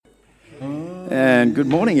And good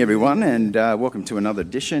morning, everyone, and welcome to another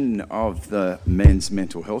edition of the Men's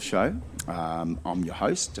Mental Health Show. I'm your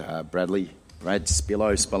host, Brad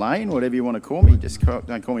Spillane, whatever you want to call me. Just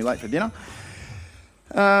don't call me late for dinner.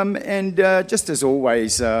 And just as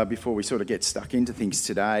always, before we sort of get stuck into things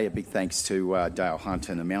today, a big thanks to Dale Hunt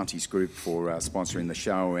and the Mounties Group for sponsoring the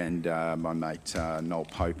show, and my mate Noel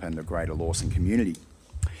Pope and the Greater Lawson community.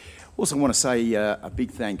 Also want to say a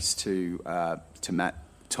big thanks to Matt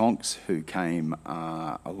Tonks, who came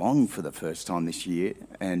along for the first time this year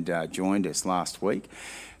and joined us last week.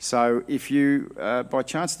 So if you, by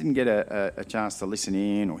chance, didn't get a chance to listen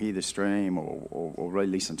in or hear the stream or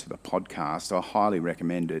re-listen to the podcast, I highly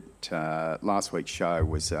recommend it. Last week's show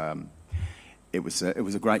was it was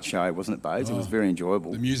a great show, wasn't it, Bose? It was very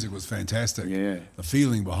enjoyable. The music was fantastic. Yeah. The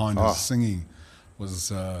feeling behind his singing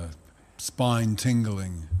was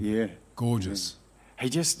spine-tingling. Yeah. Gorgeous. Yeah. He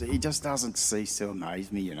just doesn't cease to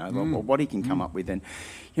amaze me, what he can come up with. And,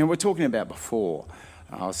 we're talking about before,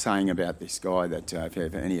 I was saying about this guy that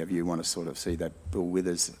if any of you want to sort of see that Bill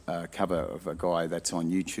Withers cover of a guy that's on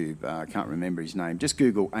YouTube, I can't remember his name, just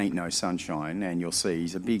Google Ain't No Sunshine and you'll see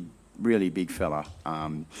he's a really big fella.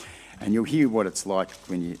 And you'll hear what it's like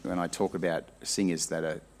when I talk about singers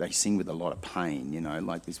that they sing with a lot of pain,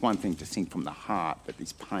 like there's one thing to sing from the heart, but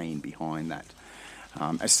there's pain behind that.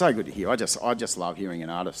 It's so good to hear. I just love hearing an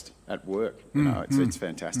artist at work. It's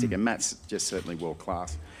fantastic, and Matt's just certainly world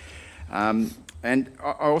class. And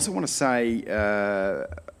I also want to say,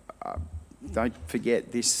 don't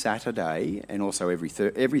forget this Saturday, and also every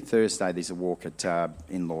Thursday there's a walk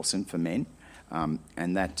in Lawson for men,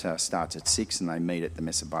 and that starts at 6, and they meet at the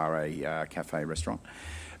Messabare Cafe restaurant.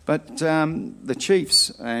 But the Chiefs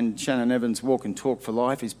and Shannon Evans Walk and Talk for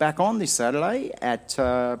Life is back on this Saturday at,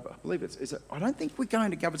 I believe I don't think we're going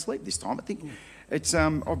to Governor's Leap this time. I think it's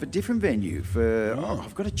of a different venue.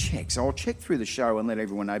 I've got to check, so I'll check through the show and let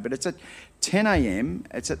everyone know. But it's at 10 a.m.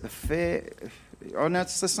 It's at the Fair. Oh, no,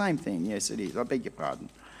 it's the same thing. Yes, it is. I beg your pardon.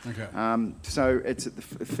 Okay. So it's at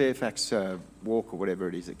the Fairfax Walk or whatever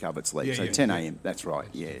it is at Governor's Leap. 10 a.m. That's right.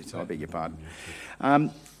 Yeah, so I beg your pardon.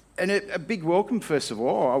 And a big welcome, first of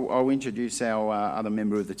all. I'll introduce our other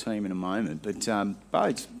member of the team in a moment. But,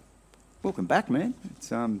 Bodes, welcome back, man.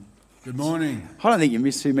 Good morning. I don't think you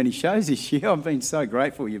missed too many shows this year. I've been so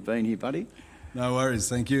grateful you've been here, buddy. No worries.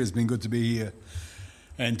 Thank you. It's been good to be here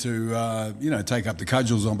and to, take up the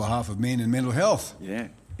cudgels on behalf of men and mental health. Yeah,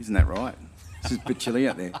 isn't that right? It's a bit chilly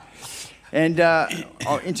out there. And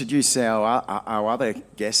I'll introduce our other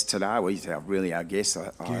guest today. Well, he's our guest,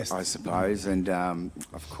 I suppose. And,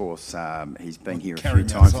 of course, he's been here a few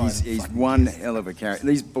times. He's one hell of a character.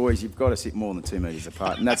 These boys, you've got to sit more than 2 metres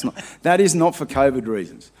apart. And that is not for COVID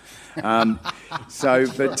reasons. Our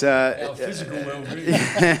physical well-being.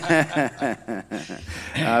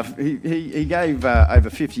 He gave over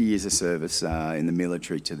 50 years of service in the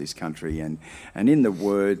military to this country, and in the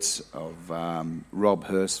words of Rob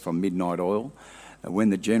Hurst from Midnight Oil,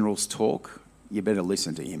 when the generals talk, you better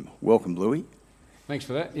listen to him. Welcome, Bluey. Thanks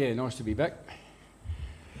for that. Yeah, nice to be back.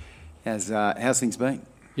 How's things been?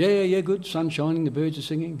 Yeah, good. Sun shining, the birds are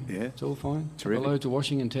singing. Yeah, it's all fine. Terrific. Loads of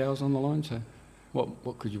washing and towels on the line, so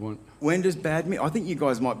what could you want? When does badminton? I think you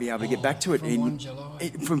guys might be able to get back to it from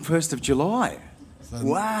July. From 1st of July. So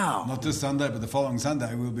wow. Not this Sunday, but the following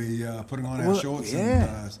Sunday we'll be putting on our shorts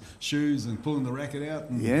and shoes and pulling the racket out.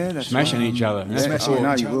 And that's smashing right. each other.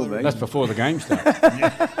 You will be. That's before the game starts.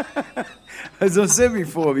 As I said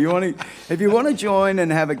before, if you want to join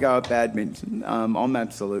and have a go at badminton, I'm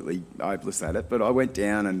absolutely hopeless at it. But I went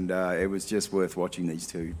down and it was just worth watching these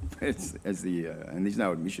two. And there's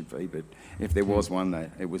no admission fee, but if there was one,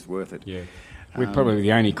 it was worth it. Yeah. We're probably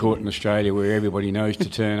the only court in Australia where everybody knows to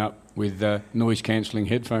turn up with noise-cancelling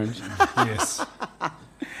headphones. Yes.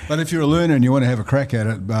 But if you're a learner and you want to have a crack at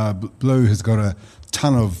it, Blue has got a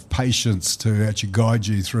ton of patience to actually guide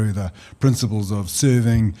you through the principles of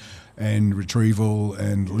serving and retrieval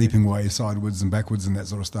and leaping way sidewards and backwards and that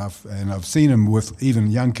sort of stuff. And I've seen him with even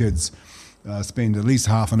young kids spend at least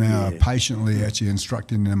half an hour patiently actually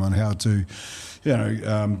instructing them on how to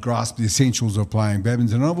grasp the essentials of playing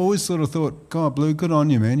badminton. And I've always sort of thought, God, Blue, good on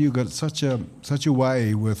you, man. You've got such a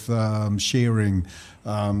way with sharing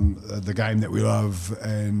the game that we love,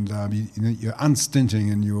 and you're unstinting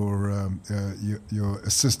in your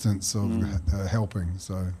assistance of helping.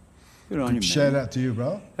 So, good on you, shout man. out to you,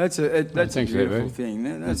 bro. That's a beautiful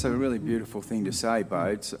thing. That's a really beautiful thing to say,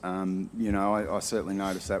 Bodes. I certainly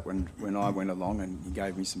noticed that when I went along and he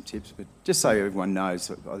gave me some tips. But just so everyone knows,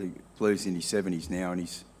 I think Blue's in his 70s now, and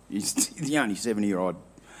he's the only 70-year-old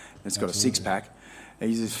that's got a six-pack.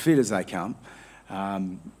 He's as fit as they come.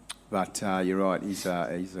 But you're right. He's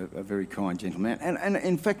a very kind gentleman, and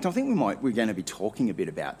in fact, I think we're going to be talking a bit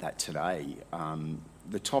about that today.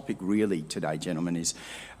 The topic really today, gentlemen, is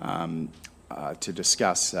to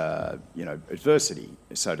discuss adversity,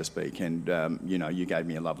 so to speak. And you gave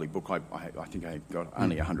me a lovely book. I think I got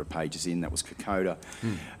only 100 pages in. That was Kokoda,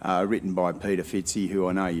 written by Peter Fitzy, who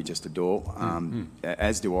I know you just adore.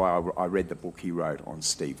 As do I. I read the book he wrote on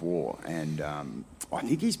Steve Waugh, and I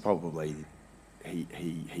think he's probably.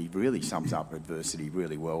 He really sums up adversity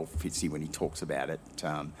really well, Fitzy, when he talks about it.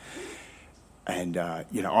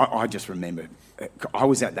 I just remember I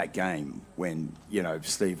was at that game when,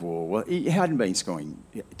 Steve Waugh, well, he hadn't been scoring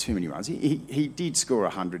too many runs. He did score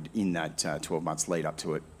 100 in that 12 months lead up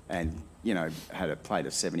to it and, played a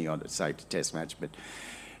 70-odd saved a test match. But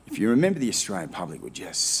if you remember, the Australian public were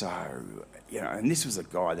just so, and this was a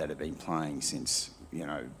guy that had been playing since,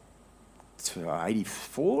 to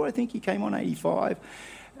 84, I think he came on 85,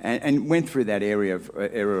 and went through that era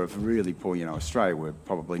of really poor. Australia were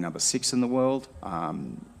probably number 6 in the world.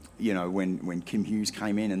 When Kim Hughes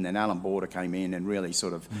came in, and then Alan Border came in and really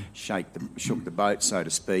sort of shook the boat, so to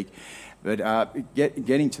speak. But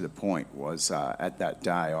getting to the point was at that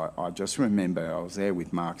day, I just remember I was there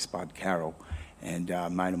with Mark Spud Carroll and a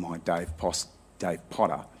mate of mine, Dave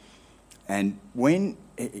Potter, and when.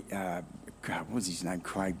 What was his name?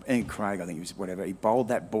 Craig, I think it was, whatever. He bowled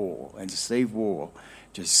that ball, and Steve Waugh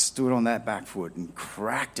just stood on that back foot and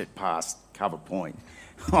cracked it past cover point.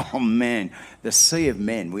 Oh man, the sea of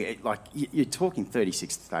men. You're talking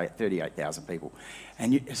 38,000 people,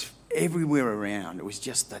 and it's everywhere around. It was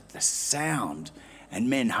just the sound and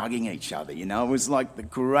men hugging each other. It was like the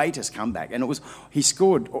greatest comeback, and he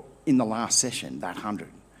scored in the last session that 100,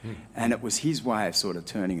 and it was his way of sort of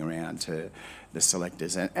turning around to the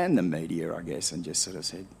selectors and the media, I guess, and just sort of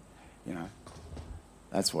said,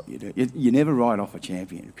 that's what you do. You never write off a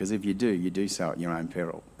champion, because if you do so at your own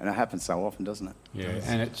peril. And it happens so often, doesn't it? Yeah,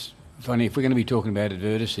 and it's funny, if we're going to be talking about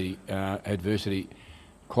adversity,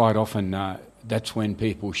 quite often that's when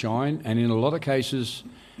people shine. And in a lot of cases,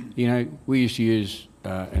 we used to use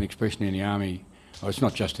an expression in the Army, it's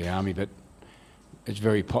not just the Army, but it's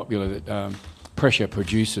very popular that pressure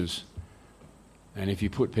produces. And if you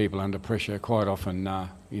put people under pressure, quite often, a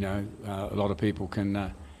lot of people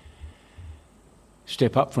can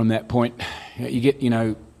step up from that point. You get,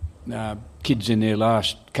 kids in their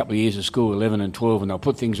last couple of years of school, 11 and 12, and they'll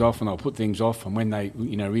put things off, and when they,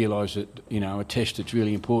 realise that, a test that's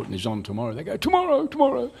really important is on tomorrow, they go,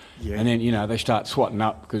 tomorrow. Yeah. And then, they start swatting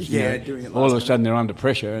up because, all of a sudden they're under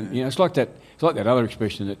pressure. And, it's like that other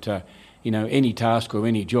expression that, any task or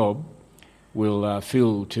any job will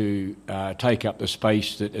fill to take up the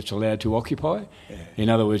space that it's allowed to occupy. Yeah. In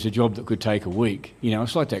other words, a job that could take a week.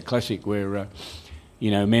 It's like that classic where,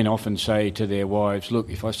 men often say to their wives, look,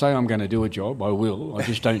 if I say I'm going to do a job, I will. I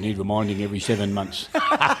just don't need reminding every 7 months.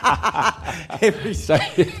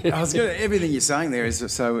 Everything you're saying there is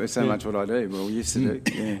so much what I do. Well, we used to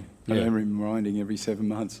do. Yeah. I am reminding every 7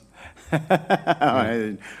 months.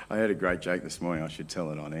 I had a great joke this morning. I should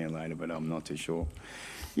tell it on air later, but I'm not too sure.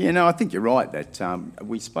 I think you're right that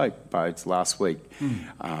we spoke, Bodes, last week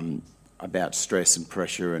about stress and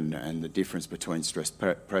pressure and the difference between stress,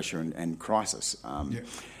 pressure and crisis. I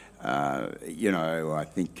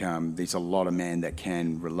think there's a lot of men that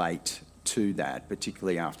can relate to that,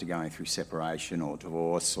 particularly after going through separation or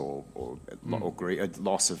divorce or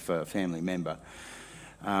loss of a family member.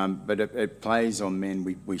 But it plays on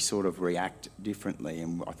men. We sort of react differently,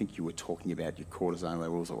 and I think you were talking about your cortisol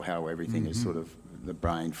levels or how everything is sort of, the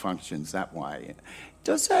brain functions that way.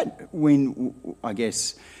 Does that, I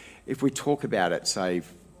guess, if we talk about it, say,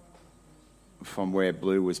 from where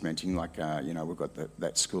Blue was mentioning, like, we've got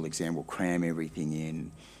that school exam, we'll cram everything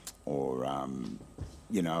in, or, I'm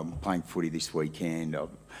playing footy this weekend,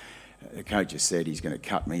 the coach has said he's going to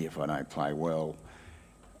cut me if I don't play well.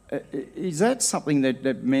 Is that something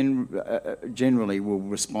that men generally will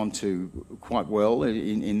respond to quite well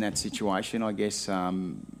in that situation? I guess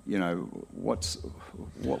what's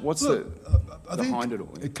behind it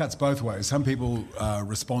all? It cuts both ways. Some people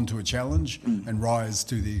respond to a challenge and rise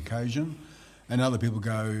to the occasion, and other people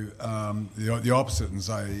go the opposite and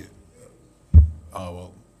say, "Oh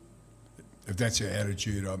well, if that's your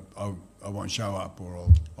attitude, I won't show up,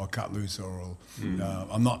 or I'll cut loose, or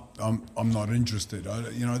I'm not interested."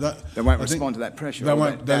 They won't respond to that pressure. They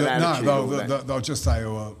won't. They'll just say,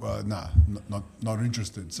 not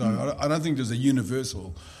interested. So I don't think there's a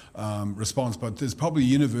universal response, but there's probably a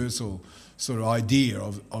universal sort of idea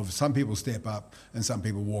of some people step up and some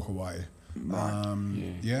people walk away.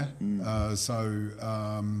 Right.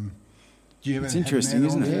 Do you It's interesting,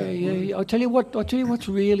 isn't it? Yeah. I'll tell you what's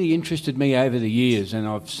really interested me over the years, and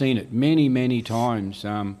I've seen it many times,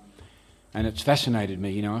 and it's fascinated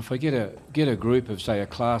me. You know, if I get a group of, say, a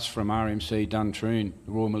class from RMC Duntroon,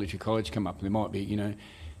 the Royal Military College, come up, and there might be,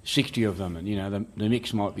 60 of them, and the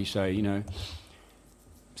mix might be, say,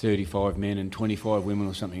 35 men and 25 women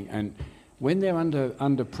or something. And when they're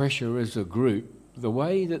under pressure as a group, the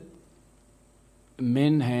way that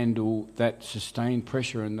men handle that sustained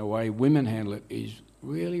pressure and the way women handle it is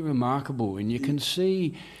really remarkable. And you can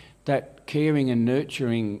see that caring and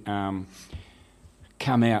nurturing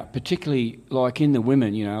come out, particularly like in the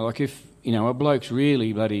women, like if, a bloke's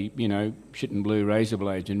really bloody, shitting blue razor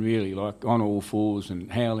blades and really like on all fours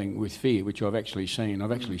and howling with fear, which I've actually seen.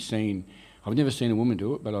 I've never seen a woman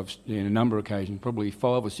do it, but I've seen a number of occasions, probably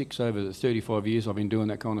 5 or 6 over the 35 years I've been doing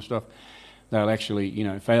that kind of stuff. They'll actually,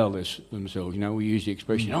 fail themselves. We use the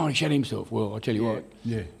expression, he shit himself. Well, I'll tell you what,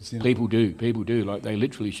 people do. Like, they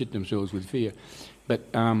literally shit themselves with fear. But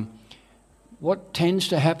what tends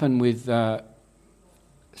to happen with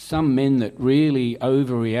some men that really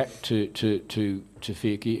overreact to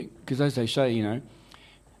fear, because as they say,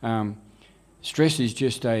 stress is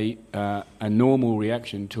just a normal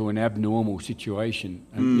reaction to an abnormal situation.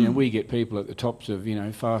 And, we get people at the tops of,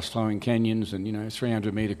 fast-flowing canyons and,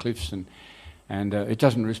 300-metre cliffs and it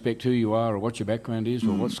doesn't respect who you are or what your background is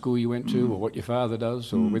or what school you went to or what your father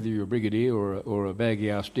does or whether you're a brigadier or a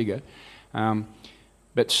baggy-ass digger.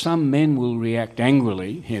 But some men will react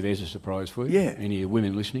angrily. Here, there's a surprise for you, any of you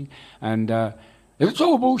women listening. And it's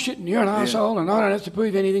all bullshit and you're an arsehole and I don't have to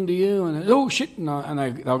prove anything to you and it's all shit. And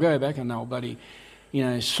they'll go back and they'll bloody,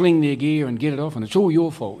 sling their gear and get it off and it's all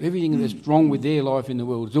your fault. Everything that's wrong with their life in the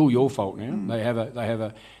world is all your fault now. They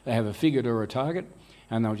have a figure or a target.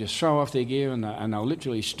 And they'll just throw off their gear and they'll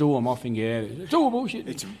literally storm off and get out of it. It's all bullshit.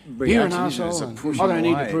 It's you're an arsehole. I don't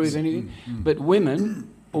need to prove anything. But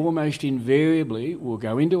women almost invariably will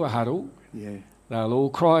go into a huddle. Yeah. They'll all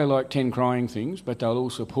cry like 10 crying things, but they'll all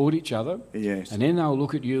support each other. Yes. And then they'll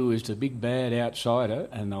look at you as the big bad outsider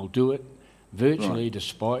and they'll do it virtually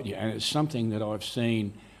despite you. And it's something that I've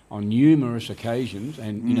seen on numerous occasions.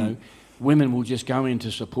 And, women will just go in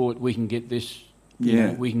to support, we can get this.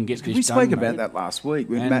 We can get this done. We spoke about that last week.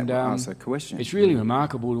 Matt asked a question. It's really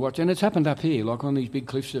remarkable to watch, and it's happened up here, like on these big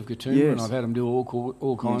cliffs of Katoomba, and I've had them do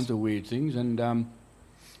all kinds of weird things. And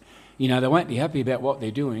they won't be happy about what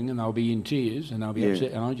they're doing, and they'll be in tears, and they'll be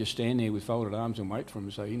upset. And I just stand there with folded arms and wait for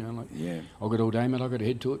them. So I've got all day, mate. I've got a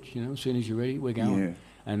head torch. As soon as you're ready, we're going.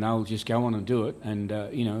 And they'll just go on and do it. And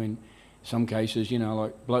in some cases,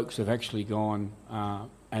 like blokes have actually gone.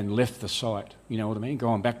 And left the site, you know what I mean?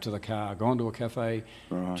 Gone back to the car, gone to a cafe,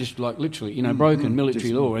 just like literally, broken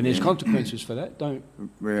military law. And there's consequences for that, don't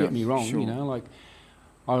get me wrong, like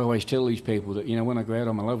I always tell these people that, when I go out,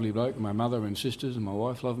 I'm a lovely bloke, and my mother and sisters and my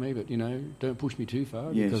wife love me, but, don't push me too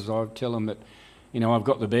far because I tell them that, I've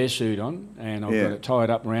got the bear suit on and I've got it tied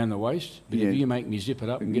up around the waist, but if you make me zip it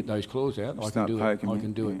up and get those claws out, I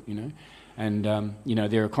can do it, And,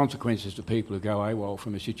 there are consequences to people who go AWOL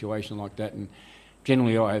from a situation like that. And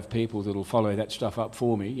generally, I have people that will follow that stuff up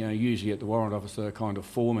for me, usually at the warrant officer kind of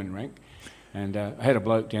foreman rank. And I had a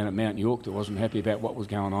bloke down at Mount York that wasn't happy about what was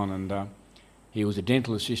going on, and he was a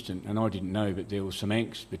dental assistant, and I didn't know, but there was some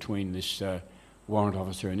angst between this warrant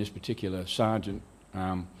officer and this particular sergeant.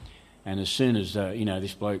 And as soon as,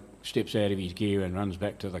 this bloke steps out of his gear and runs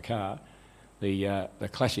back to the car, the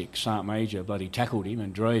classic Sergeant Major bloody tackled him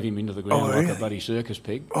and drove him into the ground like a bloody circus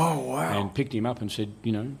pig. Oh, wow. And picked him up and said,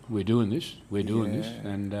 we're doing this,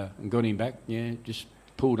 and got him back, just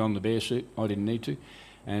pulled on the bear suit, I didn't need to,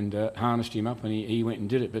 and harnessed him up and he went and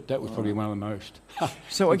did it. But that was probably one of the most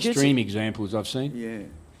extreme examples I've seen. Yeah.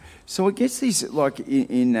 So I guess these, like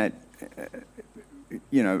in that,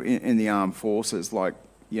 in the armed forces, like,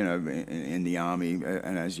 in the army,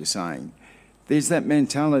 and as you're saying, there's that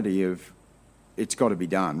mentality of, it's got to be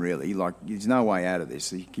done, really. Like, there's no way out of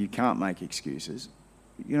this. You can't make excuses.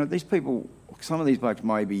 These people, some of these blokes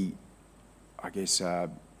may be, I guess,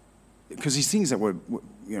 because these things that we're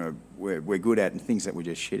good at and things that we're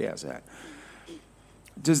just shit house at.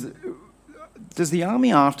 Does the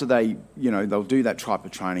army, after they, they'll do that type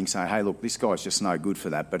of training, say, hey, look, this guy's just no good for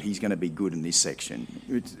that, but he's going to be good in this section?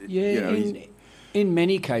 In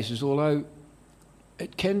many cases, although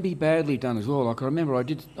it can be badly done as well. Like I remember I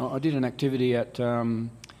did an activity at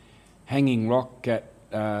Hanging Rock at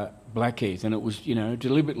Blackheath, and it was,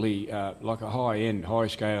 deliberately like a high-end,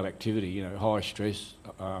 high-scale activity, high stress,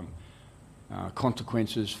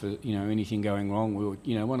 consequences for, anything going wrong. We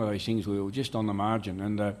were, one of those things we were just on the margin,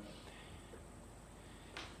 and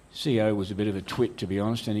CO was a bit of a twit, to be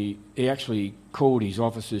honest, and he actually called his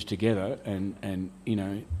officers together and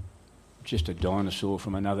just a dinosaur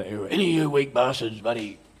from another era. Any of you weak bastards,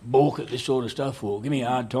 buddy, balk at this sort of stuff or give me a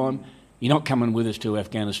hard time, you're not coming with us to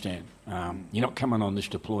Afghanistan. You're not coming on this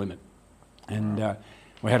deployment. And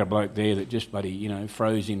we had a bloke there that just, buddy,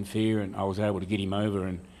 froze in fear, and I was able to get him over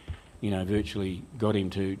and, virtually got him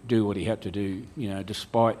to do what he had to do,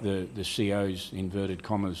 despite the CO's, inverted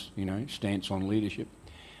commas, stance on leadership.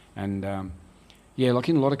 And, like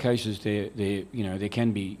in a lot of cases, there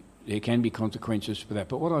can be consequences for that.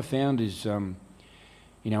 But what I found is, over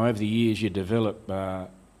the years you develop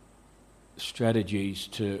strategies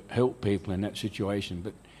to help people in that situation.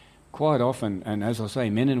 But quite often, and as I say,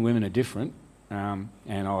 men and women are different, and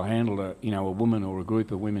I'll handle a woman or a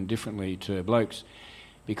group of women differently to blokes.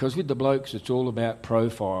 Because with the blokes, it's all about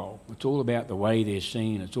profile. It's all about the way they're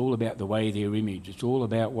seen. It's all about the way they're imaged. It's all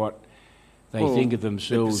about what they think of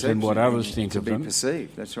themselves and what others think of them. To be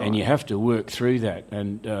perceived, that's right. And you have to work through that.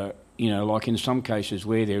 And, like in some cases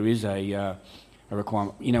where there is a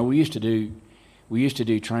requirement. We used to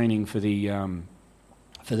do training for the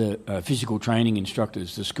physical training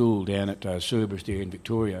instructors, the school down at Cerberus there in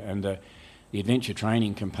Victoria, and the adventure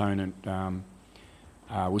training component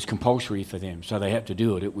was compulsory for them, so they had to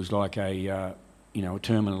do it. It was like a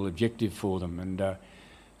terminal objective for them, and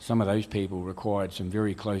some of those people required some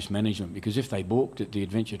very close management, because if they balked at the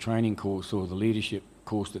adventure training course or the leadership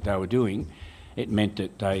course that they were doing, it meant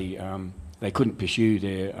that they couldn't pursue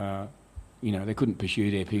their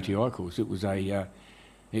PTI course. It was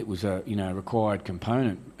a required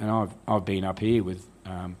component, and I've been up here with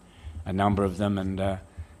a number of them, and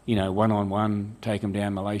one-on-one, take them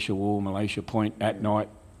down Malaysia Wall, Malaysia Point at night,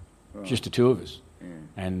 just the two of us. Yeah.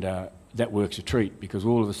 And that works a treat, because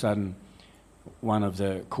all of a sudden one of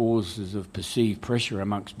the causes of perceived pressure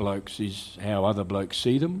amongst blokes is how other blokes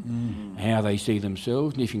see them, how they see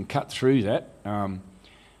themselves. And if you can cut through that,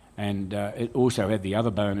 and it also had the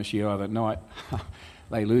other bonus the other night,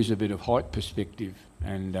 they lose a bit of height perspective,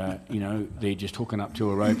 and they're just hooking up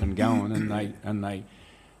to a rope and going, and they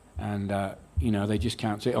just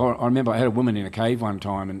can't see. I remember I had a woman in a cave one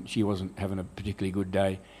time, and she wasn't having a particularly good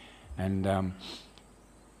day, and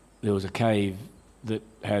there was a cave that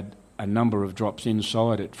had a number of drops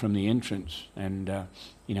inside it from the entrance, and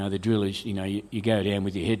the drill is, you go down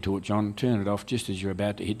with your head torch on, turn it off just as you're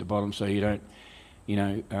about to hit the bottom, so you don't,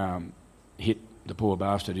 hit the poor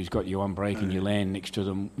bastard who's got you on break and you land next to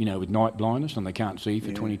them, with night blindness, and they can't see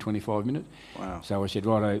for 20, 25 minutes. Wow. So I said,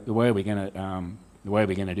 righto, the way we're going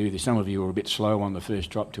to do this, some of you were a bit slow on the first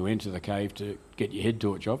drop to enter the cave to get your head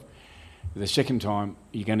torch off. The second time,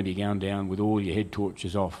 you're going to be going down with all your head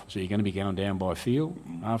torches off. So you're going to be going down by feel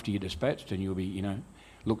after you're dispatched, and you'll be,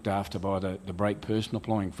 looked after by the brake person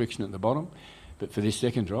applying friction at the bottom. But for this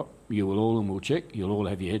second drop, you will all, and we'll check, you'll all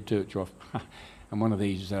have your head torch off. And one of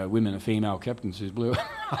these women, a female captain, says, Blue,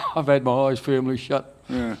 I've had my eyes firmly shut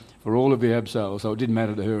for all of the abseil, so it didn't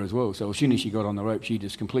matter to her as well. So as soon as she got on the rope, she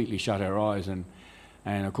just completely shut her eyes, and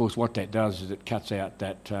of course what that does is it cuts out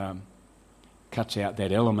that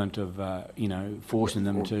element of forcing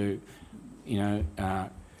them to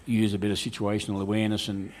use a bit of situational awareness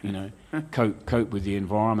and cope with the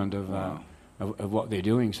environment of what they're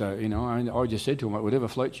doing. So I just said to them, whatever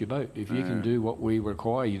floats your boat, if you can do what we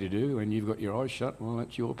require you to do and you've got your eyes shut, well,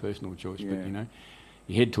 that's your personal choice. But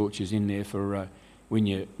your head torch is in there for when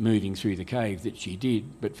you're moving through the cave, that she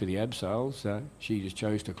did, but for the abseils, she just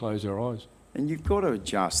chose to close her eyes. And you've got to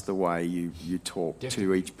adjust the way you talk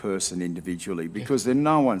to each person individually, because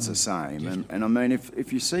no one's the same. And I mean,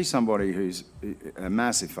 if you see somebody who's a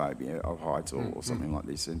massive phobia of heights or something like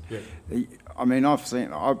this, and I mean, I've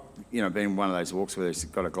been in one of those walks where it's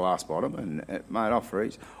got a glass bottom, and mate, I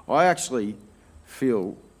freeze. I actually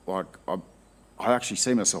feel like I actually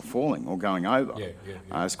see myself falling or going over.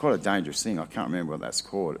 It's quite a dangerous thing. I can't remember what that's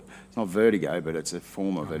called. It's not vertigo, but it's a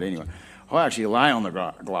form of it anyway. I actually lay on the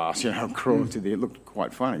glass, crawl to the. It looked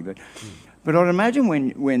quite funny, but I'd imagine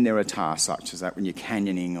when there are tasks such as that, when you're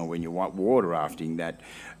canyoning or when you're water rafting, that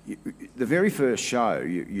the very first show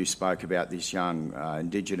you spoke about this young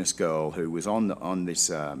Indigenous girl who was on this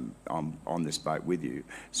boat with you.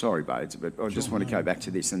 Sorry, babes, but I just want to go back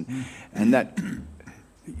to this and that.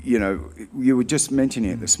 You were just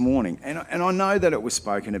mentioning it this morning, and I know that it was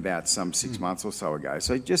spoken about some 6 months or so ago.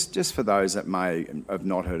 So just for those that may have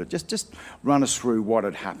not heard it, just run us through what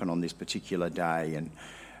had happened on this particular day and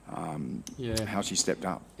how she stepped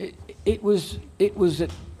up. It was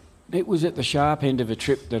at the sharp end of a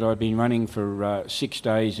trip that I'd been running for 6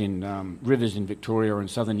 days in rivers in Victoria and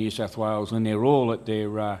southern New South Wales, when they're all at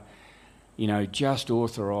their just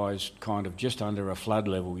authorised kind of just under a flood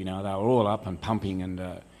level. They were all up and pumping, and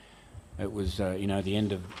it was the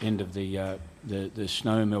end of the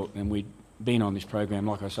snow melt, and we'd been on this program,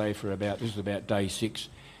 like I say, this was about day 6.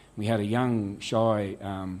 We had a young, shy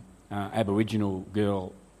Aboriginal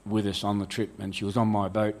girl with us on the trip, and she was on my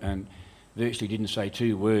boat and virtually didn't say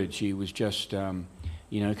 2 words. She was just,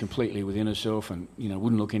 completely within herself, and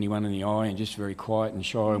wouldn't look anyone in the eye, and just very quiet and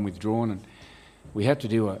shy and withdrawn. And we had to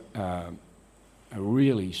do a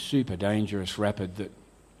really super dangerous rapid that,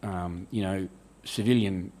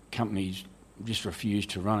 civilian companies just refused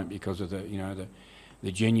to run it because of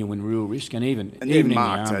the genuine real risk, and even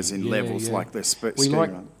marked in the as in levels like this.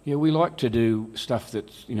 We like to do stuff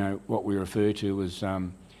that's what we refer to as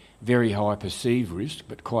very high perceived risk,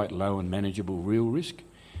 but quite low and manageable real risk.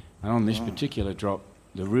 And on this particular drop,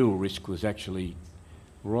 the real risk was actually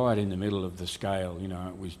right in the middle of the scale.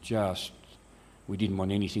 It was just, we didn't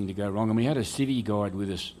want anything to go wrong. And we had a civvy guide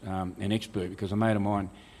with us, an expert, because a mate of mine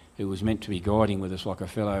who was meant to be guiding with us like a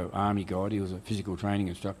fellow army guide, he was a physical training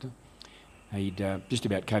instructor. He'd just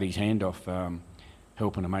about cut his hand off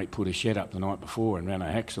helping a mate put a shed up the night before, and ran a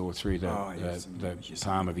hacksaw through the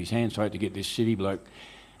palm of his hand. So I had to get this civvy bloke,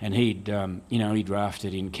 and he'd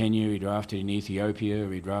drafted in Kenya, he drafted in Ethiopia,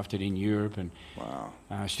 he drafted in Europe, and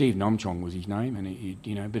Steve Nomchong was his name, and he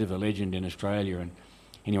a bit of a legend in Australia. And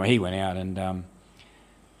anyway, he went out and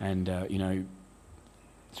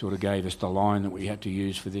sort of gave us the line that we had to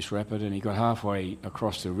use for this rapid, and he got halfway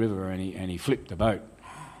across the river and he flipped the boat.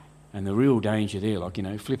 And the real danger there,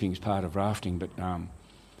 flipping's part of rafting, but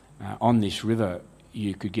on this river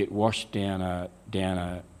you could get washed down a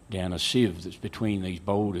sieve that's between these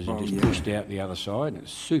boulders and just pushed out the other side. And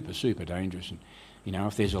it's super, super dangerous. And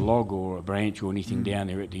if there's a log or a branch or anything down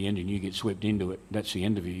there at the end and you get swept into it, that's the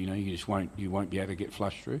end of you. You won't be able to get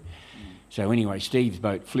flushed through. So anyway, Steve's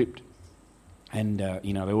boat flipped, and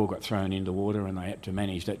they all got thrown into water, and they had to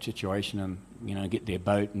manage that situation and get their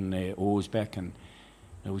boat and their oars back, and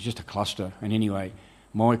it was just a cluster. And anyway,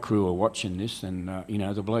 my crew are watching this, and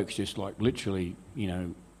the blokes just literally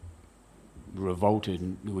revolted,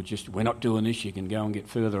 and we're not doing this. You can go and get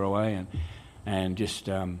further away, and just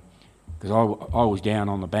because I was down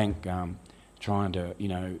on the bank trying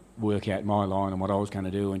to work out my line and what I was going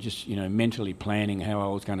to do, and just mentally planning how I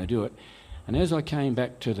was going to do it. And as I came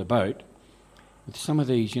back to the boat, some of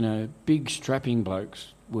these big strapping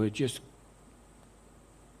blokes were just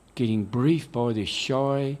getting briefed by this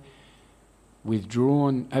shy,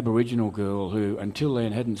 withdrawn Aboriginal girl who until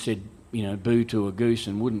then hadn't said boo to a goose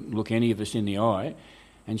and wouldn't look any of us in the eye,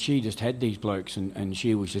 and she just had these blokes and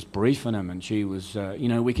she was just briefing them, and she was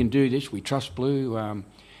we can do this, we trust Blue,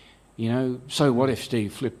 so what if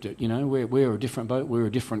Steve flipped it, we're a different boat, we're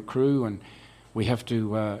a different crew, and we have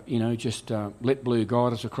to just let Blue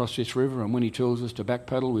guide us across this river, and when he tells us to back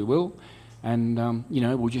paddle we will. And,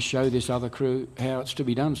 we'll just show this other crew how it's to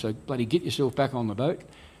be done. So bloody get yourself back on the boat,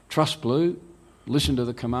 trust Blue, listen to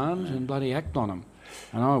the commands, and bloody act on them.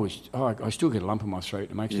 And I still get a lump in my throat.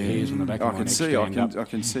 It makes the hairs on the back of my neck stand up. I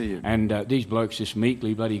can see it. And these blokes just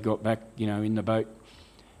meekly bloody got back, in the boat.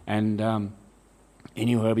 And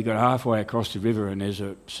anyway, we got halfway across the river, and there's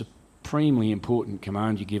a supremely important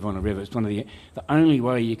command you give on a river. It's one of the only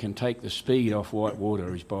way you can take the speed off white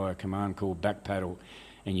water is by a command called back paddle.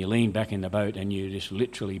 And you lean back in the boat and you just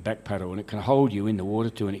literally back paddle, and it can hold you in the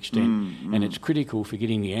water to an extent. And it's critical for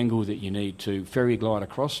getting the angle that you need to ferry glide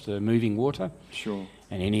across the moving water. Sure.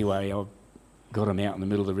 And anyway, I got them out in the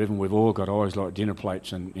middle of the river, and we've all got eyes like dinner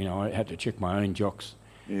plates, and I had to check my own jocks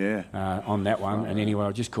on that one. And anyway,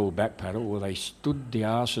 I just called back paddle. Well, they stood the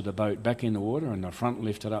arse of the boat back in the water and the front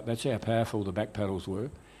lifted up. That's how powerful the back paddles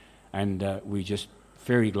were. And we just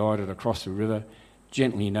ferry glided across the river,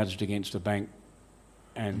 gently nudged against the bank.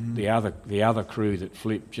 And the other crew that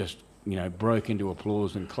flipped just broke into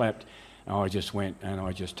applause and clapped. And I just went and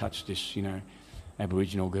I just touched this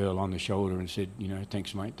Aboriginal girl on the shoulder and said,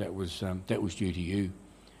 thanks mate, that was due to you,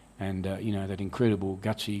 and that incredible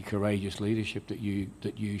gutsy, courageous leadership that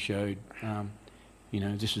you showed.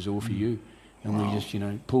 This is all for you. And we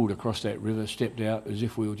just pulled across that river, stepped out as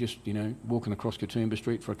if we were just walking across Katoomba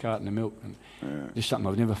Street for a carton of milk, and just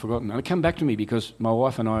something I've never forgotten. And it came back to me because my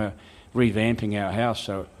wife and I are revamping our house,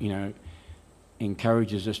 so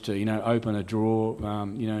encourages us to open a drawer,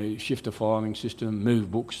 shift a filing system,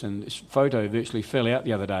 move books, and this photo virtually fell out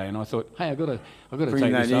the other day, and I thought, hey, I've got to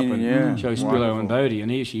take this up and show Spillo and Bodie,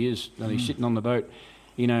 and here she is, sitting on the boat,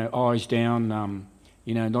 eyes down,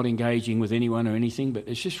 not engaging with anyone or anything, but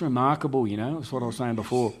it's just remarkable, it's what I was saying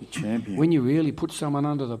before. Champion. When you really put someone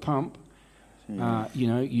under the pump,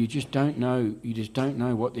 You just don't know. You just don't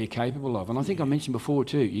know what they're capable of. And I think I mentioned before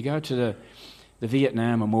too. You go to the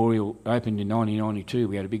Vietnam Memorial, opened in 1992.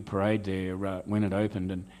 We had a big parade there when it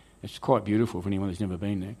opened, and it's quite beautiful for anyone who's never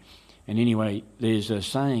been there. And anyway, there's a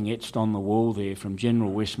saying etched on the wall there from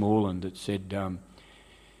General Westmoreland that said,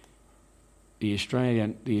 the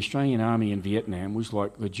Australian army in Vietnam was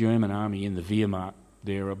like the German army in the Wehrmacht.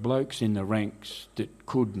 There are blokes in the ranks that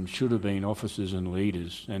could and should have been officers and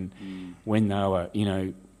leaders, and when they were,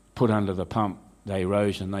 put under the pump, they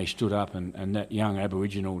rose and they stood up, and that young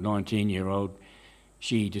Aboriginal 19-year-old,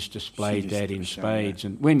 she just displayed that in spades.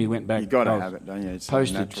 And when we went back, you got to have it, don't you? It's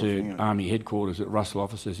posted to Army headquarters at Russell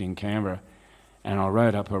offices in Canberra, and I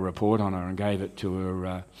wrote up a report on her and gave it to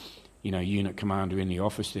her, unit commander in the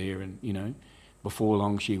office there, and before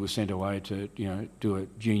long she was sent away to do a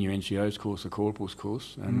junior NCO's course, a corporal's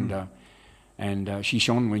course, and she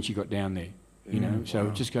shone when she got down there. So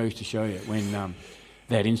it just goes to show you when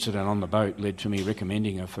that incident on the boat led to me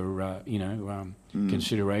recommending her for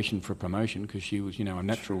consideration for promotion, because she was a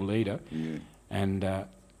natural leader, and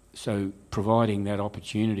so providing that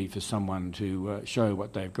opportunity for someone to show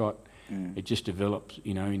what they've got, it just develops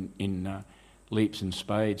in leaps and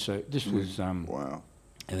spades. So this was wow.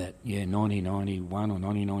 That 1991 or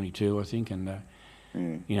 1992, I think, and I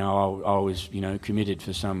was committed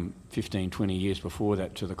for some 15, 20 years before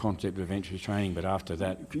that to the concept of entry training, but after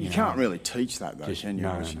that, you can't really teach that though, can you?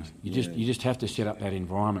 No. You just have to set up that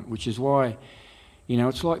environment, which is why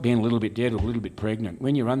it's like being a little bit dead or a little bit pregnant.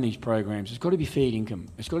 When you run these programs, it's got to be fair income.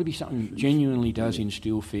 It's got to be something that genuinely does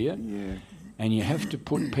instill fear, and you have to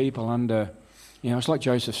put people under. It's like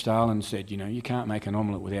Joseph Stalin said. You can't make an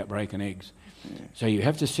omelette without breaking eggs. So you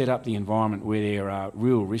have to set up the environment where there are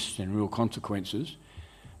real risks and real consequences,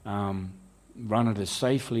 run it as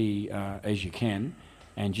safely as you can,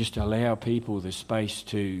 and just allow people the space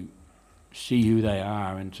to see who they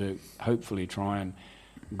are and to hopefully try and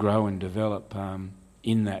grow and develop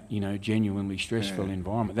in that genuinely stressful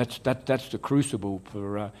environment. That's the crucible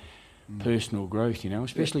for personal growth,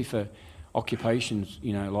 especially for occupations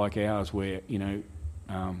like ours where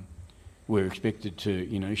we're expected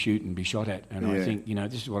to, shoot and be shot at. And I think,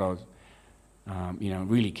 this is what I was,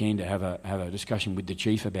 really keen to have a discussion with the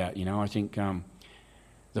chief about. I think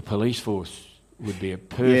the police force would be a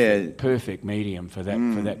perfect medium for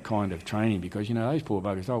that kind of training, because, those poor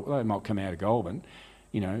buggers, they might come out of Goulburn,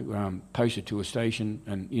 posted to a station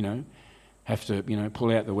and, have to,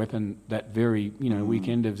 pull out the weapon that very,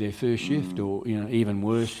 weekend of their first shift, or, even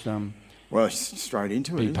worse, well, straight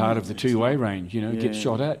into it. Be part of the two-way range, get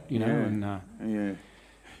shot at, and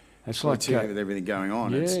it's like with everything going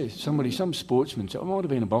on. Some sportsman, I might have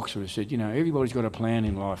been a boxer, who said, everybody's got a plan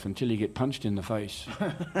in life until you get punched in the face,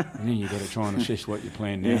 and then you've got to try and assess what your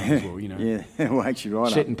plan now is. Well, it wakes you right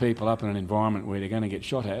setting up. people up in an environment where they're going to get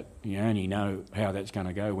shot at, you only know how that's going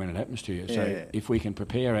to go when it happens to you. So if we can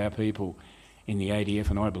prepare our people in the ADF,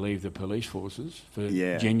 and I believe the police forces, for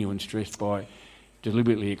genuine stress by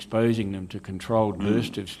deliberately exposing them to controlled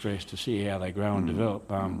bursts of stress to see how they grow and develop,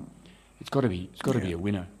 it's got to be a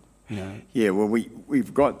winner. Yeah, well,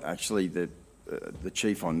 we've got actually the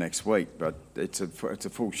chief on next week, but it's a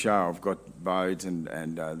full show. I've got Bodes and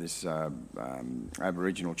this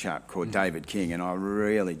Aboriginal chap called David King, and I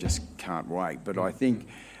really just can't wait. But I think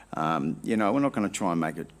we're not going to try and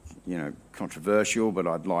make it controversial, but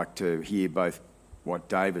I'd like to hear both what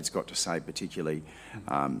David's got to say, particularly.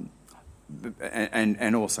 And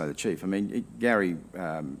also the chief. I mean, Gary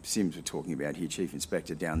Sims we're talking about here, Chief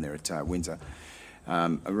Inspector down there at Windsor,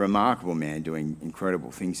 a remarkable man doing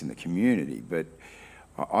incredible things in the community. But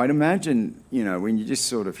I'd imagine, when you just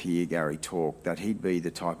sort of hear Gary talk, that he'd be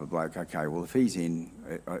the type of bloke, okay, well, if he's in,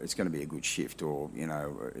 it's going to be a good shift, or,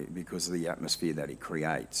 because of the atmosphere that he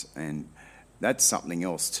creates. And that's something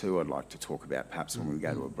else too I'd like to talk about perhaps when we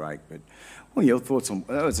go to a break. But what are your thoughts on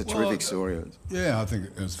that? Was a terrific story. Yeah, I think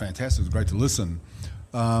it was fantastic. It was great to listen.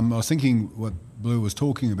 I was thinking what Blue was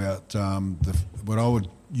talking about, what I would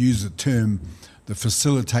use the term, the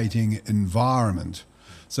facilitating environment.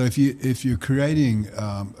 So if you're creating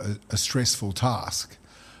a stressful task,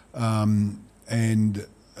 and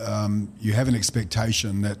you have an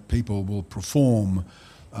expectation that people will perform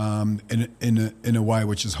in a way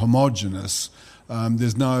which is homogenous,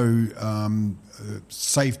 there's no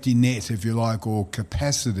safety net, if you like, or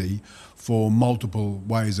capacity for multiple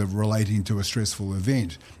ways of relating to a stressful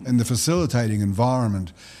event. And the facilitating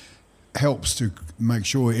environment helps to make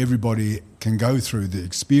sure everybody can go through the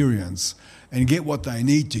experience and get what they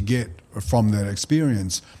need to get from that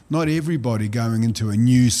experience. Not everybody going into a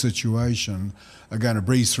new situation are going to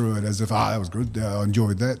breeze through it as if, that was good, I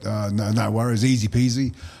enjoyed that, no worries, easy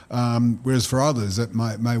peasy. Whereas for others, it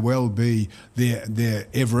may well be their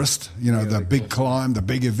Everest, the big climb, the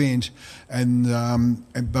big event,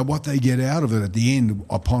 but what they get out of it at the end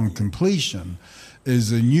upon completion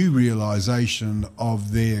is a new realisation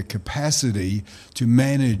of their capacity to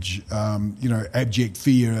manage, abject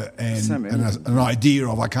fear and an idea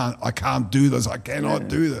of I can't do this, I cannot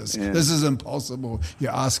do this. Yeah. This is impossible.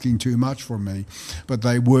 You're asking too much from me. But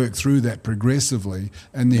they work through that progressively,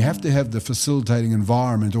 and you have to have the facilitating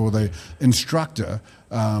environment or the instructor.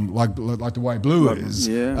 Like the way Blue is,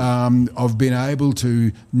 of being able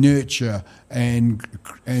to nurture and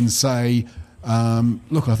say,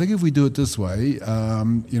 look, I think if we do it this way,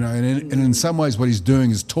 and in some ways what he's doing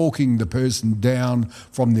is talking the person down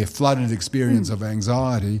from their flooded experience of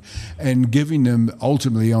anxiety and giving them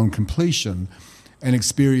ultimately on completion an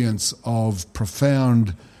experience of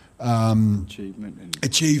profound achievement.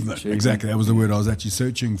 Exactly, that was the word I was actually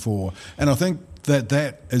searching for. And I think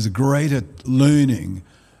that is a greater learning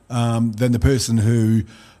than the person who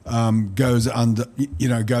goes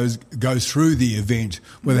through the event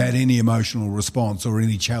without any emotional response or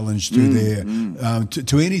any challenge to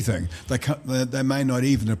to anything. They may not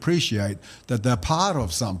even appreciate that they're part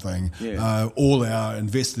of something. All they are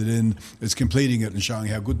invested in is completing it and showing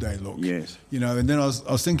how good they look. Yes. And then I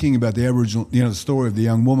was thinking about the Aboriginal, the story of the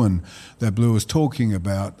young woman that Blue was talking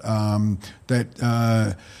about.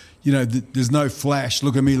 There's no flash.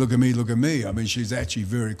 Look at me, look at me, look at me. I mean, she's actually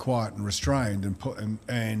very quiet and restrained,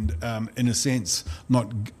 and in a sense,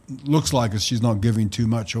 looks like she's not giving too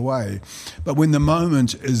much away. But when the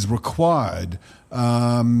moment is required,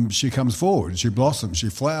 she comes forward. She blossoms. She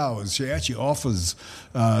flowers. She actually offers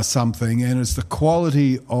something, and it's the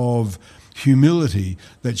quality of humility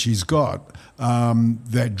that she's got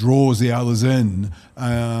that draws the others in,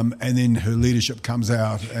 and then her leadership comes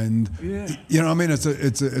out, and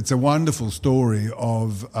it's a wonderful story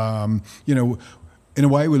of in a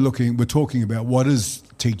way we're talking about what is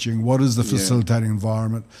teaching, what is the facilitating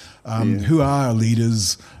environment, who are our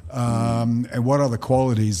leaders, and what are the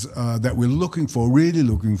qualities that we're really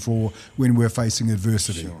looking for when we're facing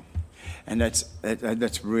adversity. Sure. And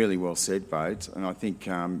that's really well said, Bode. And I think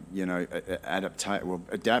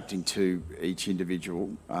adapting to each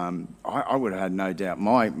individual, I would have had no doubt.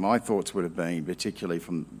 My thoughts would have been, particularly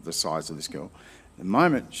from the size of this girl, the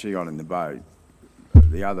moment she got in the boat,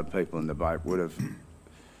 the other people in the boat would have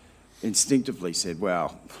instinctively said,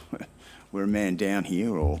 "Well, we're a man down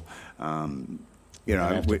here," or we're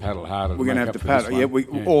going to paddle harder. We're going to have to paddle.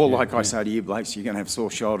 I say to you, Blakes, you're going to have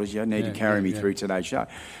sore shoulders. You need to carry me through today's show.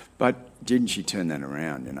 But didn't she turn that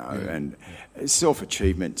around, And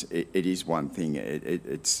self-achievement, it is one thing.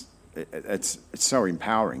 It's so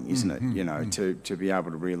empowering, isn't it? To be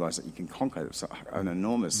able to realise that you can conquer an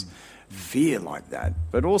enormous fear like that.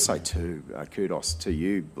 But also, too, kudos to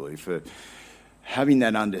you, Blue, for having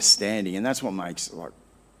that understanding. And that's what makes,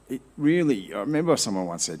 it really... I remember someone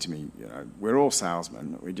once said to me, we're all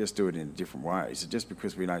salesmen. We just do it in different ways. Just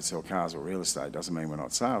because we don't sell cars or real estate doesn't mean we're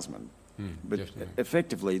not salesmen. But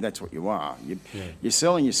effectively, that's what you are. You're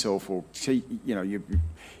selling yourself, or you're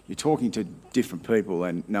talking to different people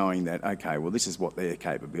and knowing that, okay, well, this is what their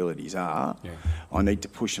capabilities are. Yeah. I need to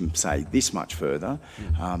push them, say, this much further.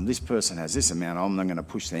 This person has this amount. I'm not going to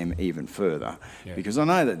push them even further because I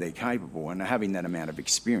know that they're capable, and having that amount of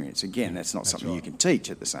experience. Again, that's not something you can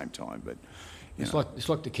teach at the same time. But it's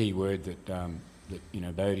like the key word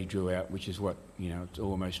that Bodie drew out, which is what, it's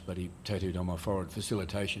almost bloody tattooed on my forehead,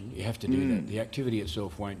 facilitation. You have to do that. The activity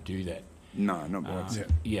itself won't do that. No, not once.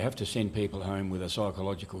 You have to send people home with a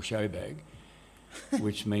psychological show bag,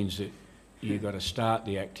 which means that you've got to start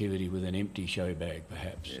the activity with an empty show bag,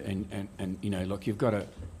 perhaps. Yeah. And you've got to,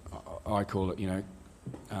 I call it,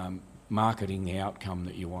 marketing the outcome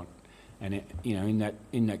that you want. And, in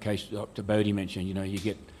that case, Dr. Bodie mentioned, you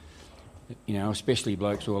get... especially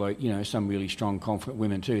blokes or some really strong, confident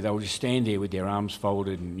women too. They'll just stand there with their arms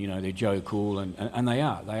folded and they're Joe Cool and they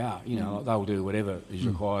are. They'll do whatever is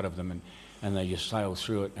required of them and they just sail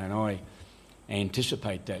through it. And I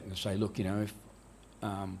anticipate that and say, look, if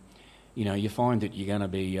you find that you're going to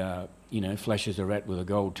be flash as a rat with a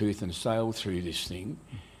gold tooth and sail through this thing,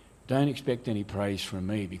 don't expect any praise from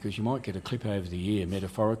me, because you might get a clip over the ear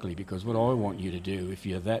metaphorically, because what I want you to do, if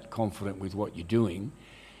you're that confident with what you're doing,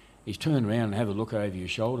 is turn around and have a look over your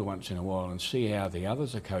shoulder once in a while and see how the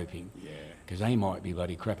others are coping. Because they might be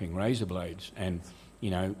bloody crapping razor blades. And,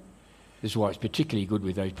 this is why it's particularly good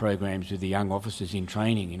with those programs with the young officers in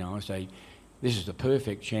training. I say, this is the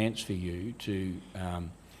perfect chance for you to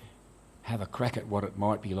have a crack at what it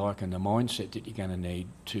might be like and the mindset that you're going to need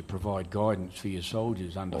to provide guidance for your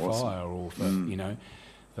soldiers under fire, or for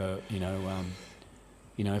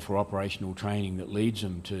for operational training that leads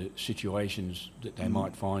them to situations that they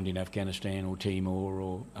might find in Afghanistan or Timor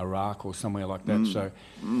or Iraq or somewhere like that. So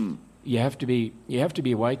you have to be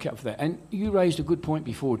awake up for that. And you raised a good point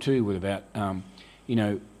before too, with about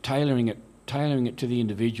tailoring it to the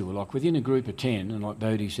individual. Like within a group of 10, and like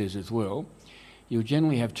Bodhi says as well, you'll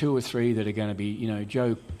generally have 2 or 3 that are going to be,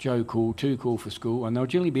 Joe cool, too cool for school, and they'll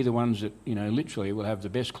generally be the ones that, literally will have the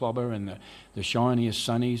best clobber and the shiniest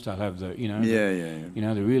sunnies. They'll have the,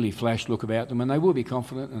 the really flash look about them, and they will be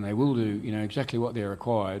confident and they will do, exactly what they're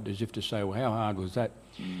required, as if to say, well, how hard was that?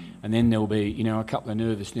 And then there'll be, a couple of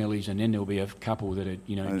nervous Nellies, and then there'll be a couple that are,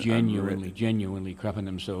 genuinely crapping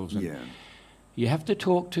themselves. And you have to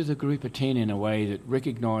talk to the group of 10 in a way that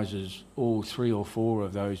recognises all 3 or 4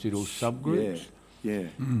 of those little subgroups. Yeah.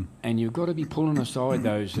 And you've got to be pulling aside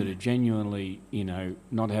those that are genuinely,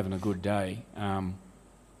 not having a good day,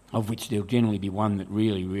 of which there'll generally be one that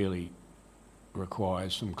really, really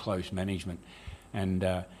requires some close management. And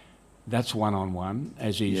that's one-on-one,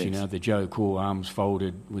 as is, the Joe Cool, arms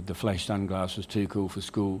folded with the flash sunglasses, too cool for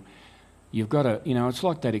school. You've got to, it's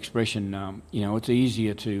like that expression, it's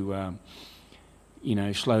easier to,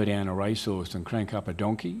 slow down a racehorse than crank up a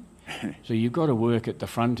donkey. So you've got to work at the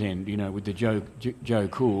front end, with the Joe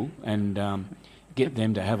Cool, and get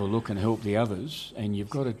them to have a look and help the others. And you've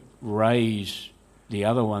got to raise the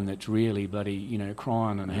other one that's really bloody,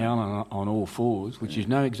 crying and howling on all fours, which is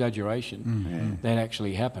no exaggeration. That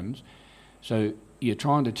actually happens. So you're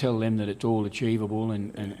trying to tell them that it's all achievable,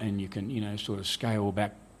 and you can, sort of scale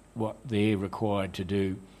back what they're required to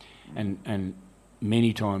do. And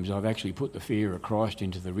many times I've actually put the fear of Christ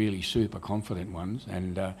into the really super confident ones,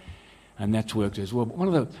 and that's worked as well. But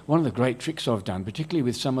one of the great tricks I've done, particularly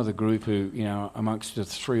with some of the group who, amongst the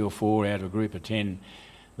 3 or 4 out of a group of 10,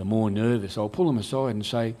 the more nervous, I'll pull them aside and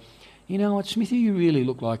say, what, Smithy, you really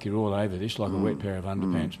look like you're all over this like a wet pair of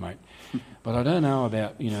underpants, mate. But I don't know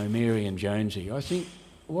about, Mary and Jonesy. I think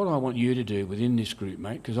what I want you to do within this group,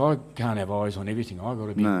 mate, because I can't have eyes on everything. I've got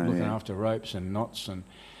to be looking after ropes and knots, and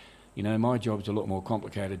my job's a lot more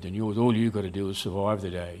complicated than yours. All you've got to do is survive the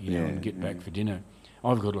day, and get back for dinner.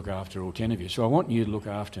 I've got to look after all 10 of you. So I want you to look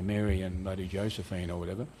after Mary and Lady Josephine or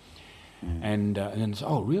whatever. And then say,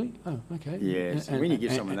 oh, really? Oh, okay. Yes. And when you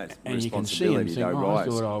give someone that and responsibility, you can see them think, rise.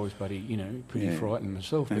 I thought I was pretty frightened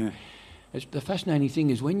myself. But the fascinating thing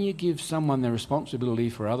is when you give someone the responsibility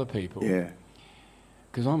for other people,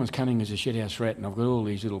 because I'm as cunning as a shithouse rat, and I've got all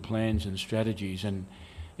these little plans and strategies, and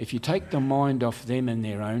if you take the mind off them and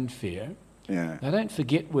their own fear, they don't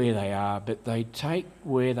forget where they are, but they take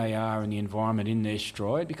where they are in the environment in their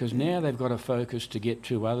stride, because now they've got a focus to get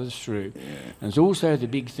 2 others through. And it's also the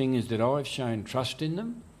big thing is that I've shown trust in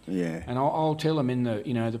them. And I'll tell them in the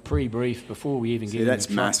the pre-brief before we even get in the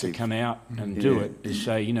truck to come out and do it, is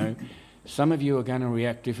say, some of you are going to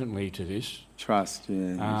react differently to this. Trust,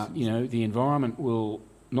 the environment will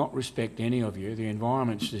not respect any of you. The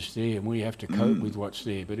environment's just there, and we have to cope with what's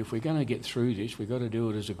there. But if we're going to get through this, we've got to do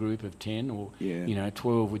it as a group of 10 or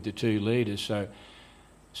 12 with the 2 leaders. So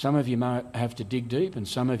some of you might have to dig deep, and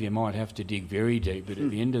some of you might have to dig very deep. But at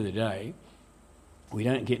the end of the day, we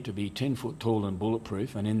don't get to be 10 foot tall and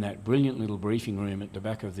bulletproof and in that brilliant little briefing room at the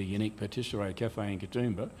back of the Unique Patisserie Cafe in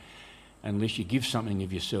Katoomba unless you give something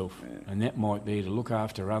of yourself. And that might be to look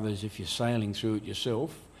after others if you're sailing through it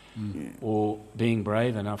yourself, or being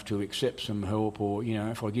brave enough to accept some help, or,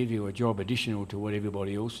 if I give you a job additional to what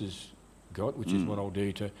everybody else has got, which is what I'll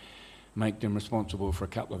do to make them responsible for a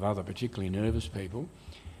couple of other particularly nervous people.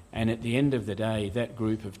 And at the end of the day, that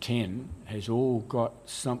group of 10 has all got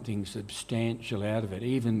something substantial out of it,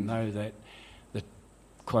 even though that the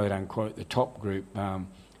quote-unquote the top group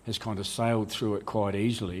has kind of sailed through it quite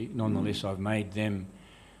easily. Nonetheless, I've made them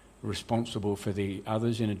responsible for the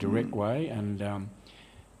others in a direct way, and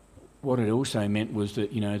what it also meant was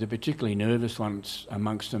that, the particularly nervous ones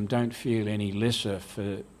amongst them don't feel any lesser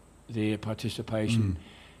for their participation,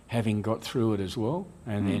 having got through it as well.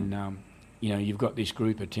 And then, you've got this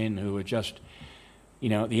group of 10 who are just,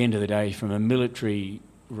 at the end of the day, from a military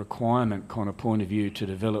requirement kind of point of view, to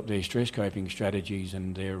develop their stress coping strategies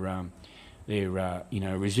and their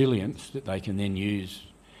resilience that they can then use.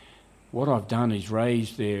 What I've done is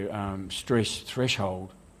raise their stress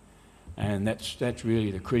threshold. And that's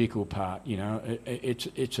really the critical part.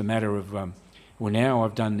 It's a matter of now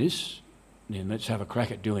I've done this, then let's have a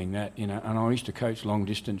crack at doing that. And I used to coach long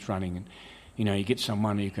distance running, and you get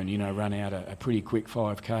someone who can run out a pretty quick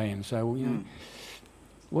 5K and say, well,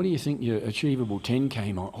 what do you think your achievable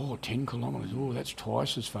 10K might? Oh, 10 kilometres. Oh, that's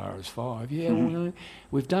twice as far as 5. Yeah, well, no,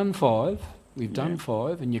 we've done 5. We've done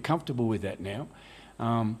 5, and you're comfortable with that now.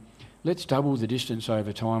 Let's double the distance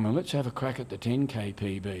over time, and let's have a crack at the 10K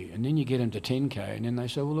PB. And then you get them to 10K, and then they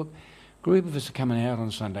say, well, look, a group of us are coming out on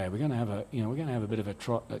Sunday. We're going to have a bit of a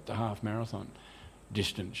trot at the half marathon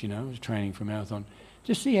distance. As training for marathon.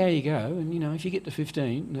 Just see how you go, and if you get to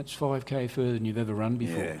 15, that's 5K further than you've ever run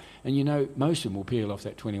before. Yeah. And most of them will peel off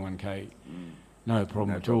that 21K, no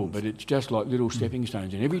problem at all. But it's just like little stepping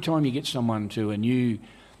stones. And every time you get someone to a new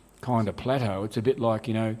kind of plateau, it's a bit like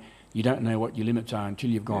you don't know what your limits are until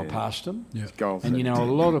you've gone past them. Yeah. And a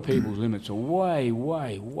lot of people's limits are way,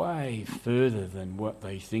 way, way further than what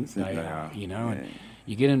they think they are. And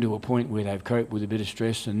you get them to a point where they've coped with a bit of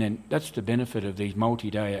stress, and then that's the benefit of these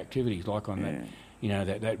multi-day activities, like on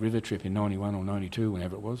that river trip in 91 or 92,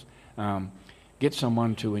 whenever it was. Get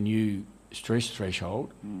someone to a new stress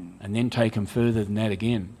threshold, and then take them further than that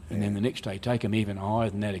again, and then the next day take them even higher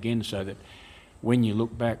than that again, so that when you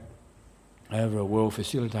look back over a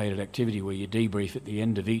well-facilitated activity where you debrief at the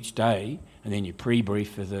end of each day, and then you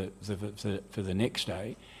pre-brief for the next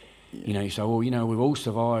day, you say, well, we've all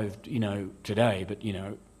survived, today, but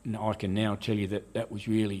I can now tell you that was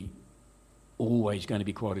really always going to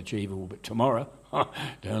be quite achievable. But tomorrow,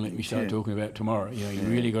 don't let me start talking about tomorrow. You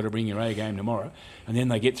really got to bring your A game tomorrow, and then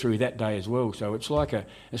they get through that day as well. So it's like a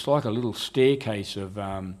little staircase of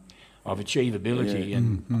achievability,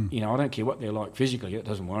 and I don't care what they're like physically. That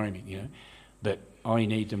doesn't worry me, But I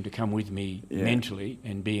need them to come with me mentally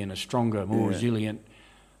and be in a stronger, more resilient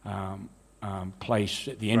place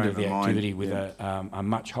at the end of the activity with a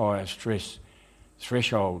much higher stress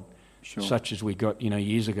threshold. Sure. Such as we got,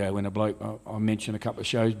 years ago when a bloke I mentioned a couple of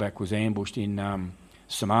shows back was ambushed in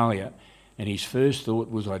Somalia, and his first thought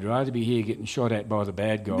was, I'd rather be here getting shot at by the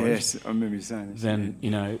bad guys. Yes, I remember you saying this.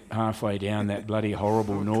 Than halfway down that bloody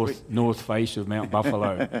horrible north face of Mount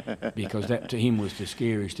Buffalo, because that to him was the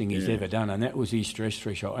scariest thing he's ever done, and that was his stress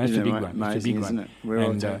threshold. That's a big one. Amazing, it's a big isn't one. It? We're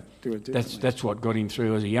and all do it that's what got him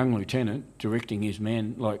through as a young lieutenant, directing his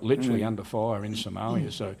men literally under fire in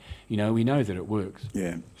Somalia. So we know that it works.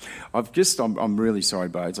 Yeah, I'm really sorry,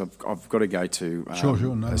 Bodes. I've got to go to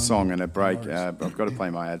a song and a break. I've got to play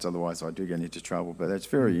my ads, otherwise I do get into trouble. But it's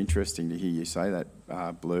very interesting to hear you say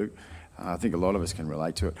that, Blue. I think a lot of us can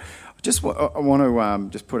relate to it. I want to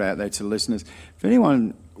just put out there to listeners, if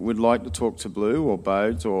anyone would like to talk to Blue or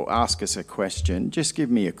Bodes or ask us a question, just give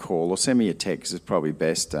me a call or send me a text. It's probably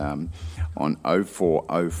best on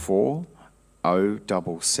 0404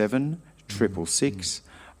 077 666.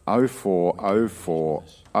 0404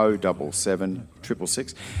 077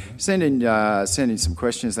 666. Send in some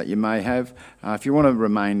questions that you may have. If you want to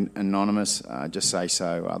remain anonymous, just say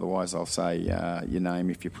so. Otherwise, I'll say your name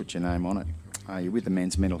if you put your name on it. You're with the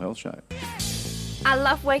Men's Mental Health Show. I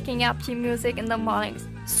love waking up to music in the mornings,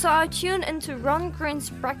 so I tune into Ron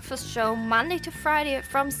Green's breakfast show Monday to Friday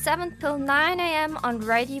from 7 till 9 a.m. on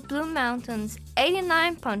Radio Blue Mountains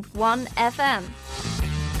 89.1 FM.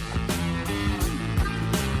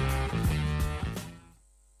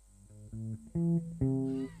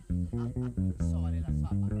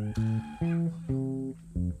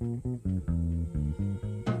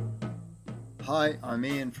 Hi, I'm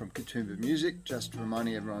Ian from Katoomba Music, just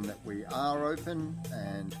reminding everyone that we are open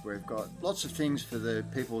and we've got lots of things for the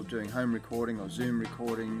people doing home recording or Zoom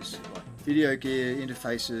recordings, like video gear,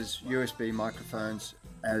 interfaces, USB microphones,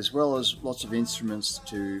 as well as lots of instruments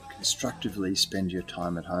to constructively spend your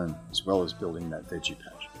time at home, as well as building that veggie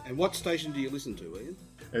patch. And what station do you listen to, Ian?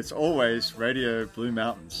 It's always Radio Blue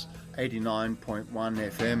Mountains, 89.1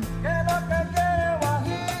 FM.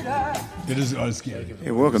 It is. I was scared.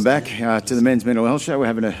 Yeah, welcome back to the Men's Mental Health Show. We're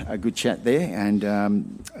having a good chat there, and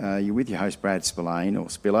you're with your host Brad Spillane, or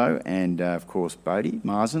Spillo, and of course Bodie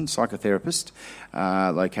Marsden, psychotherapist,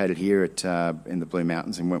 located here in the Blue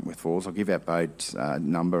Mountains in Wentworth Falls. I'll give out Bode's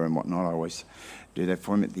number and whatnot. I always do that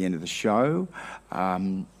for him at the end of the show.